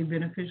it's really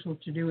beneficial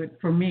to do it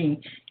for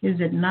me is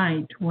at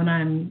night when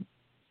I'm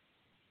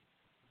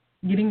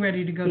getting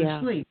ready to go to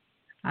sleep.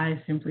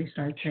 I simply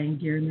start saying,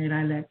 Dear Innate,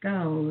 I let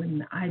go,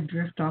 and I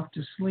drift off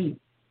to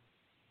sleep,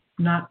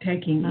 not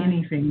taking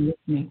anything with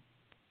me.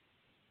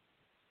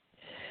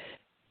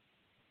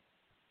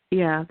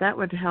 Yeah, that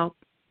would help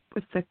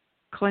with the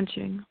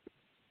clenching.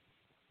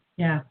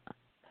 Yeah.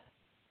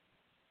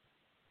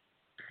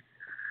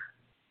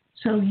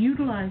 So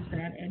utilize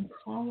that and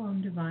call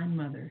on Divine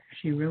Mother.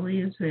 She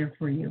really is there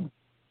for you.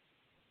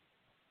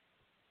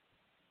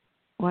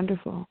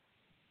 Wonderful.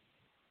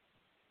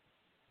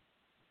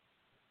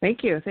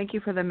 Thank you. Thank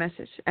you for the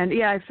message. And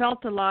yeah, I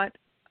felt a lot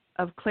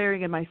of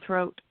clearing in my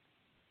throat,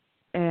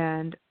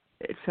 and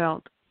it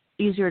felt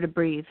easier to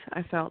breathe.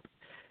 I felt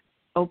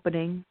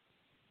opening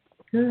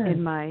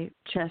in my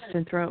chest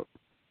and throat.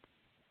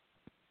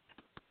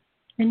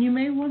 And you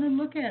may want to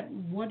look at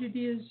what it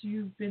is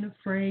you've been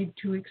afraid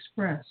to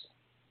express.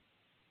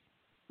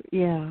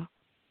 Yeah.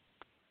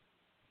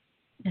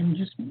 And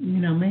just,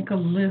 make a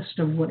list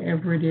of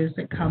whatever it is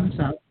that comes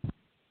up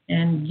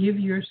and give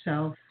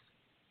yourself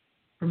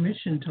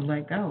permission to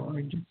let go,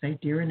 or just say,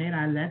 Dear Annette,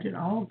 I let it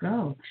all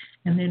go.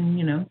 And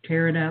then,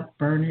 tear it up,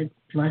 burn it,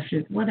 flush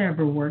it,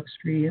 whatever works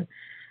for you,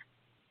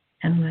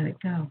 and let it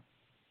go.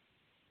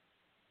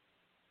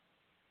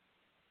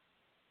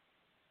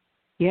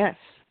 Yes,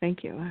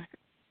 thank you.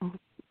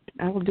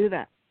 I will do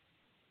that.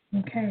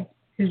 Okay,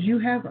 because you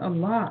have a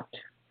lot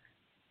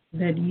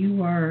that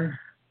you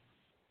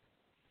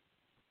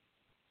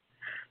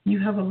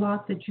have a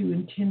lot that you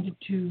intended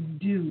to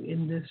do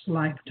in this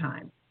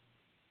lifetime.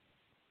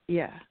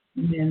 Yeah.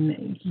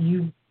 And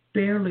you've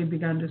barely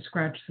begun to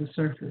scratch the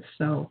surface,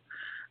 so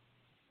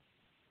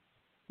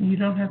you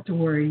don't have to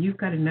worry. You've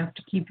got enough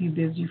to keep you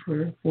busy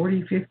for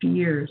 40, 50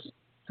 years,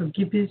 so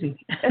get busy.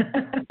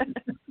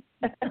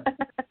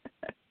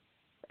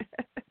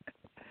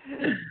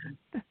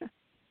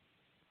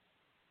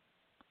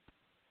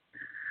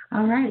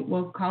 All right.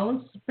 Well, call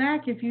us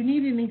back if you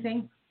need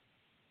anything.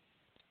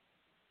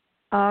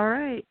 All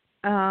right.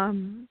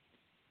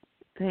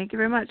 Thank you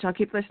very much. I'll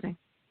keep listening.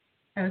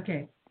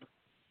 Okay.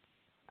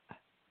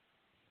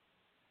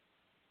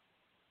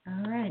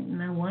 All right.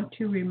 And I want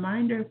to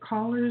remind our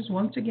callers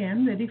once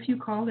again that if you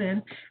call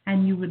in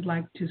and you would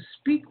like to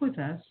speak with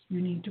us,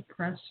 you need to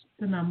press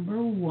the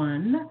number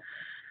 1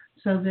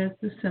 so that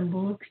the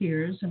symbol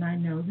appears and I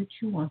know that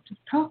you want to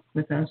talk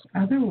with us.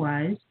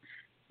 Otherwise,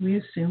 we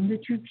assume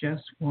that you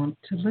just want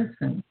to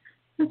listen.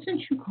 But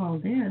since you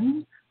called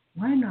in,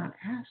 why not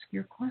ask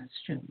your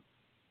question?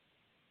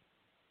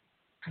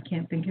 I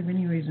can't think of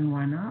any reason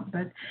why not,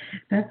 but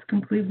that's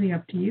completely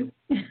up to you.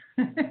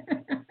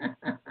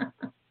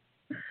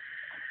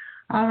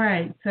 All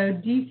right, so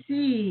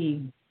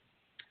DC,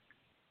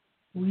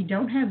 we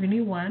don't have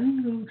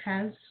anyone who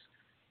has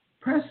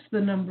pressed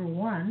the number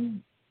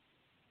 1,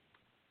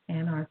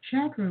 and our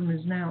chat room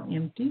is now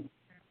empty.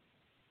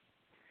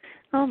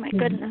 Oh, my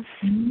goodness.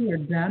 You are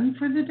done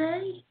for the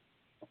day?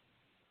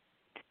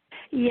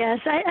 Yes,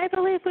 I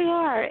believe we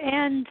are.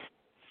 And,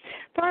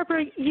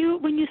 Barbara,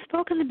 when you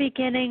spoke in the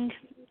beginning,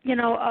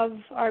 of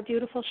our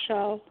beautiful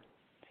show,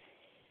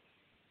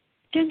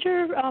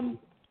 Ginger,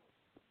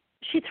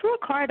 she threw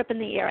a card up in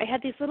the air. I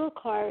had these little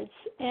cards,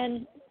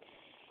 and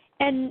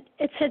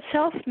it said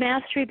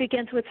self-mastery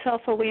begins with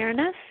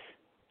self-awareness.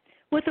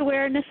 With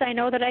awareness, I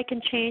know that I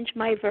can change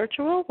my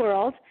virtual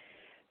world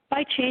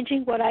by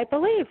changing what I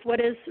believe. What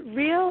is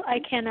real, I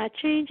cannot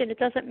change, and it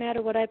doesn't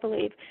matter what I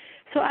believe.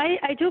 So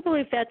I do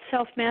believe that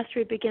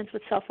self-mastery begins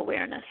with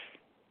self-awareness.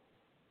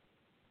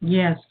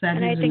 Yes, that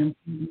is an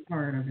important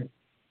part of it.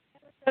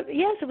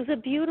 Yes, it was a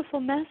beautiful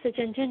message.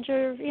 And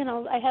Ginger,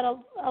 I had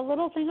a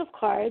little thing of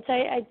cards.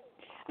 I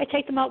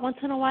take them out once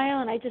in a while,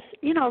 and I just,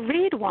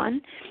 read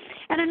one.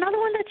 And another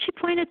one that she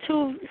pointed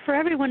to for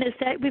everyone is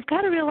that we've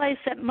got to realize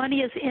that money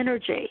is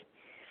energy.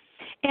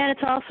 And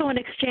it's also an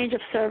exchange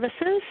of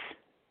services.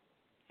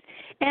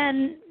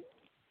 And,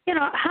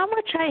 how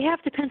much I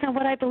have depends on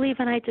what I believe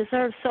and I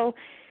deserve. So,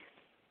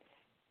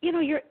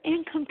 your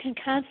income can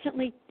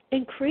constantly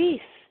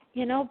increase.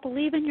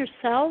 Believe in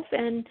yourself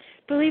and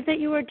believe that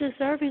you are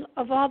deserving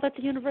of all that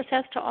the universe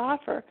has to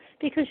offer,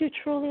 because you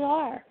truly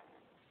are.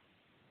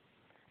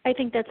 I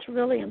think that's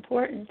really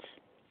important.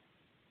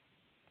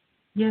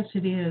 Yes,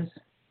 it is.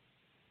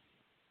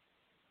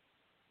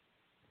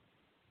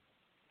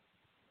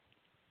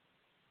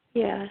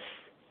 Yes.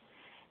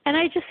 And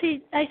I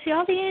see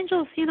all the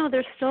angels,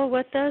 they're still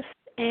with us,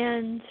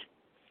 and,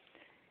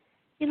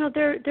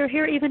 they're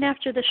here even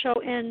after the show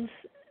ends,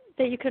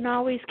 that you can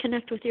always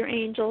connect with your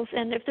angels.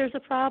 And if there's a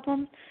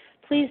problem,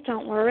 please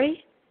don't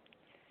worry.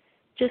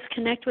 Just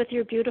connect with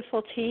your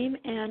beautiful team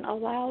and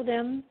allow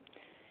them,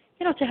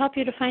 to help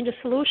you to find a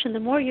solution. The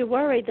more you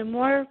worry, the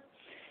more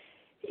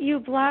you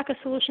block a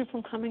solution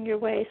from coming your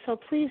way. So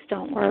please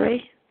don't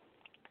worry.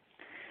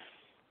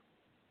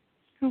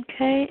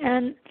 Okay,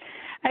 and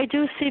I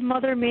do see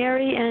Mother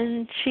Mary,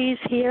 and she's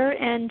here,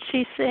 and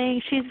she's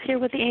saying she's here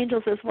with the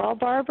angels as well,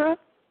 Barbara.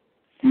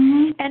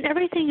 Mm-hmm. And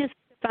everything is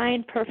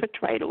divine,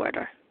 perfect, right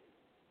order.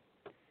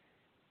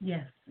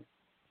 Yes.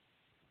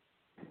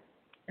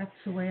 That's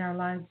the way our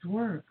lives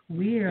work.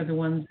 We are the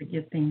ones that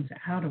get things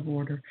out of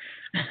order.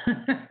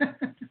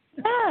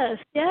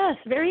 Yes,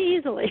 very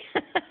easily.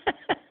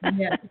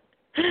 Yes.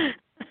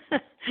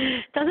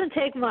 Doesn't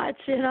take much,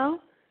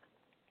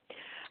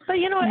 But,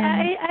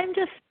 I'm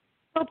just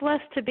so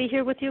blessed to be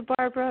here with you,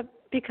 Barbara,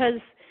 because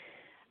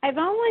I've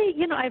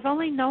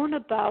only known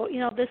about,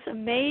 this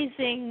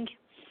amazing,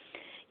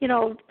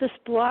 this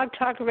Blog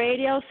Talk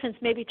Radio since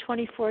maybe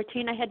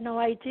 2014. I had no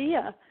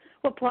idea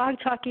what Blog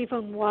Talk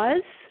even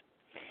was.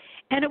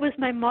 And it was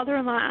my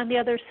mother-in-law on the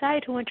other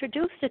side who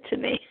introduced it to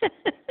me.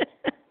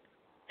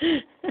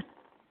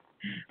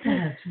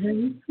 That's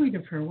very sweet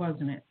of her,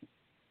 wasn't it?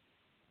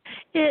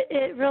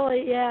 It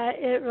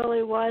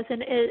really was.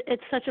 And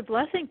it's such a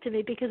blessing to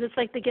me because it's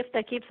like the gift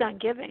that keeps on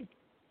giving.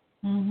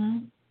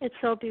 Mm-hmm. It's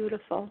so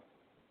beautiful.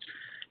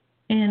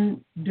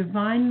 And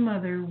Divine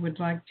Mother would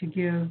like to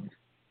give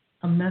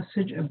a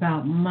message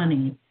about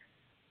money.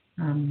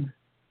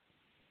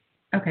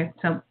 Okay,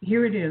 so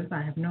here it is.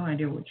 I have no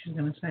idea what she's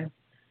going to say.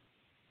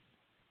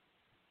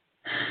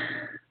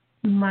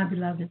 My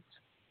beloveds,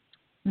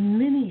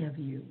 many of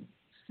you,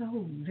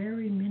 so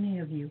very many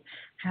of you,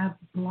 have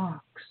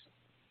blocks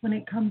when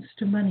it comes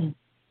to money.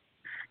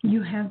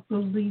 You have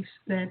beliefs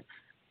that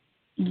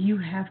you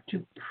have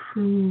to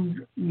prove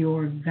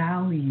your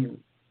value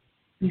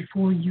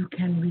before you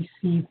can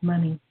receive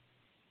money.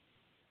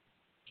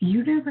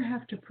 You never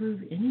have to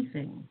prove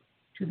anything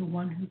to the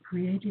one who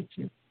created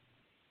you.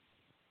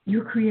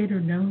 Your Creator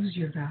knows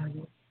your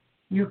value.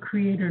 Your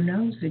Creator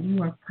knows that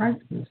you are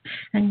priceless,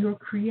 and your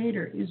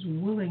Creator is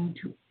willing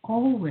to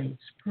always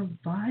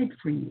provide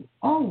for you.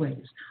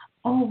 Always,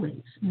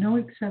 always, no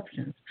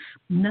exceptions.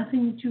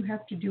 Nothing that you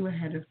have to do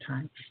ahead of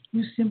time.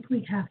 You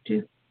simply have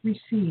to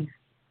receive.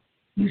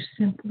 You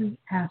simply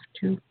have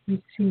to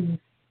receive.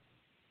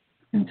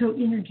 And so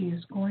energy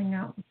is going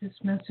out with this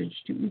message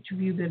to each of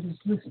you that is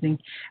listening,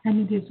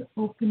 and it is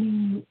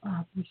opening you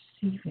up,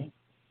 receiving,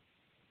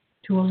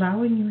 to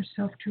allowing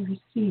yourself to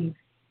receive,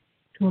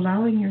 to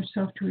allowing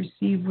yourself to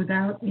receive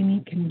without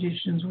any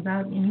conditions,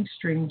 without any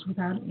strings,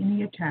 without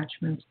any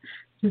attachments,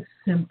 to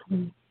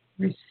simply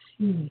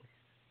receive.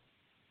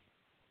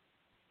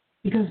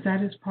 Because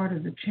that is part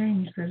of the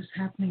change that is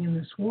happening in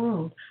this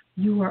world.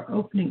 You are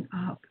opening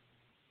up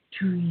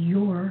to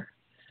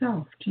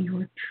yourself, to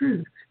your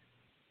truth,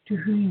 to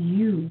who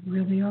you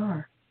really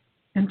are,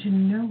 and to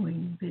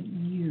knowing that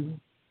you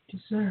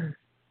deserve.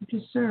 You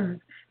deserve.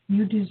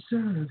 You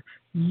deserve.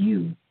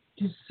 You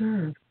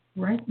deserve.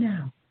 Right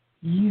now,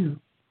 you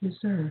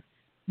deserve.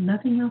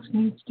 Nothing else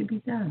needs to be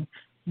done.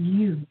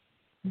 You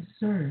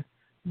deserve.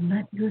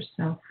 Let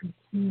yourself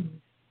receive.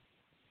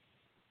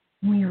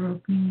 When you're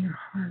opening your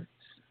hearts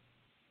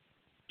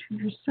to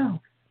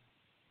yourself,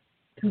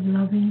 to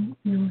loving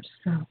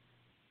yourself,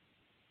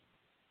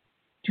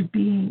 to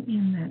being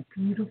in that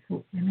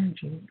beautiful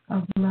energy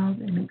of love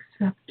and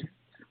acceptance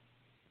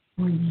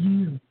for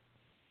you,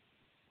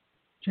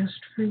 just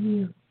for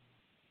you,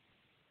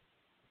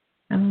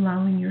 and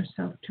allowing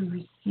yourself to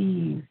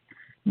receive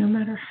no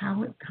matter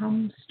how it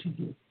comes to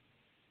you,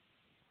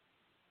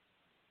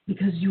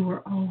 because you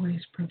are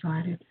always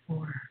provided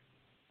for.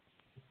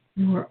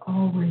 You are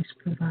always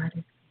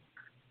provided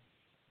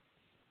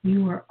for.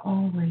 You are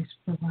always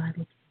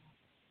provided for.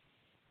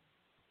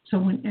 So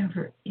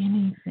whenever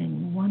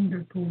anything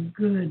wonderful,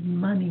 good,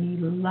 money,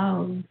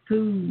 love,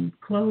 food,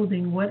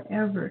 clothing,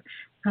 whatever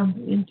comes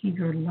into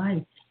your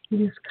life,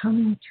 it is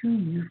coming to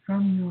you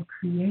from your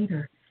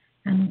Creator,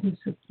 and it is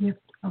a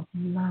gift of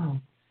love.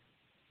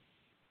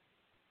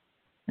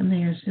 And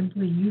they are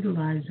simply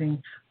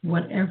utilizing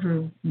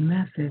whatever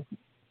method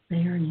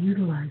they are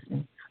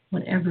utilizing,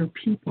 whatever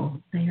people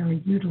they are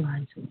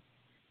utilizing.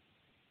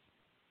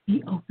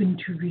 Be open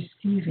to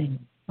receiving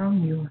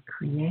from your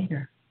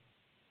Creator.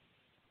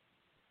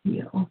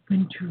 Be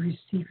open to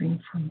receiving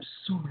from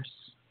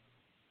Source,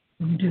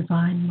 from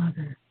Divine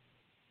Mother,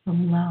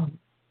 from love,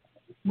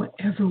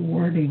 whatever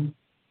wording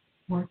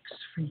works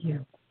for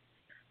you.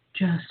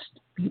 Just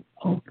be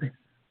open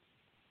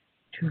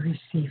to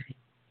receiving.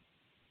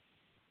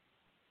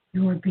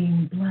 You are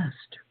being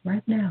blessed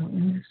right now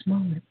in this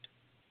moment.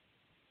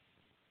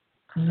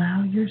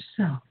 Allow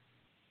yourself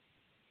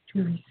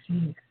to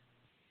receive.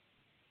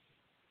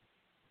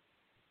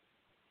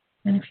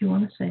 And if you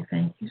want to say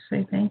thank you,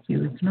 say thank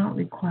you. It's not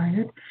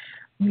required.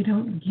 We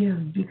don't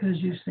give because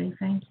you say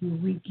thank you.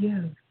 We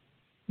give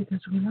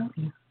because we love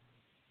you.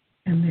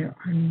 And there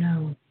are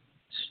no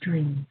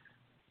strings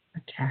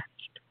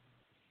attached,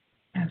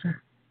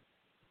 ever.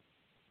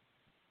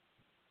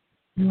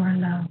 You are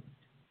loved.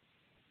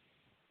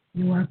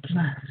 You are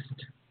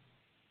blessed.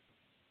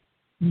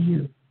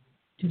 You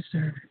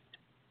deserve it.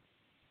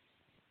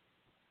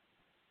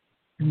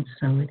 And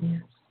so it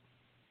is.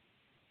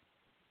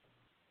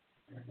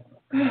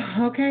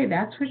 Okay,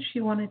 that's what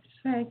she wanted to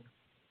say.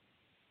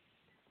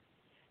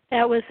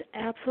 That was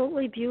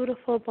absolutely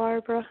beautiful,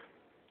 Barbara.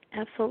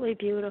 Absolutely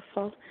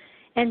beautiful.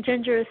 And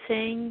Ginger is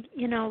saying,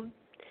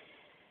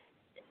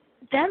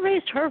 that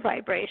raised her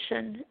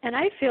vibration, and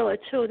I feel it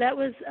too. That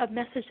was a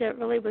message that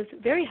really was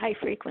very high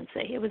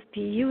frequency. It was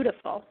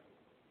beautiful.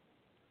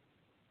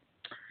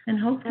 And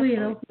hopefully it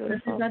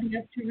opens everybody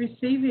up to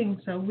receiving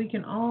so we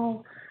can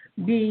all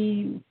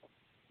be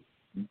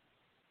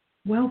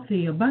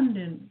wealthy,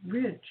 abundant,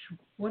 rich,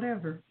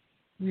 whatever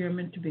we are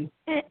meant to be.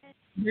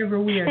 Whatever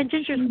we are and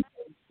Ginger,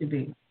 to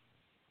be.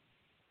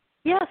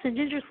 Yes, and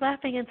Ginger's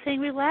laughing and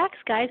saying, relax,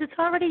 guys, it's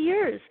already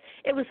yours.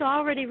 It was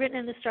already written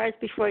in the stars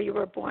before you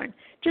were born.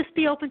 Just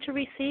be open to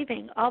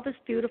receiving all this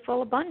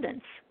beautiful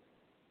abundance.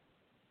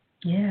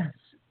 Yes.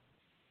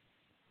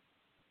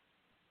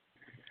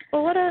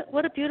 Well,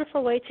 what a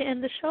beautiful way to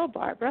end the show,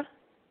 Barbara.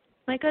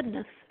 My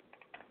goodness.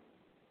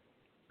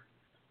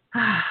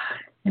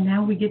 And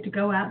now we get to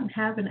go out and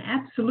have an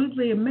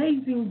absolutely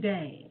amazing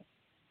day.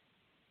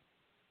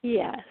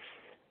 Yes.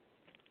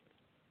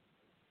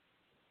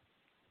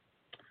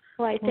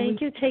 Well, I thank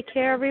you. Take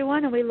care,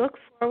 everyone, and we look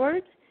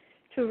forward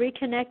to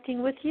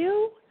reconnecting with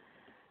you,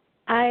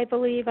 I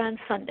believe, on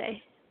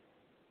Sunday.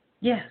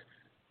 Yes.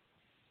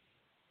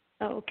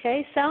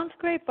 Okay, sounds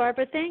great,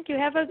 Barbara. Thank you.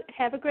 Have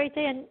a great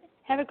day, and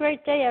have a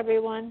great day,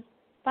 everyone.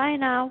 Bye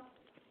now.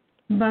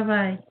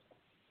 Bye-bye.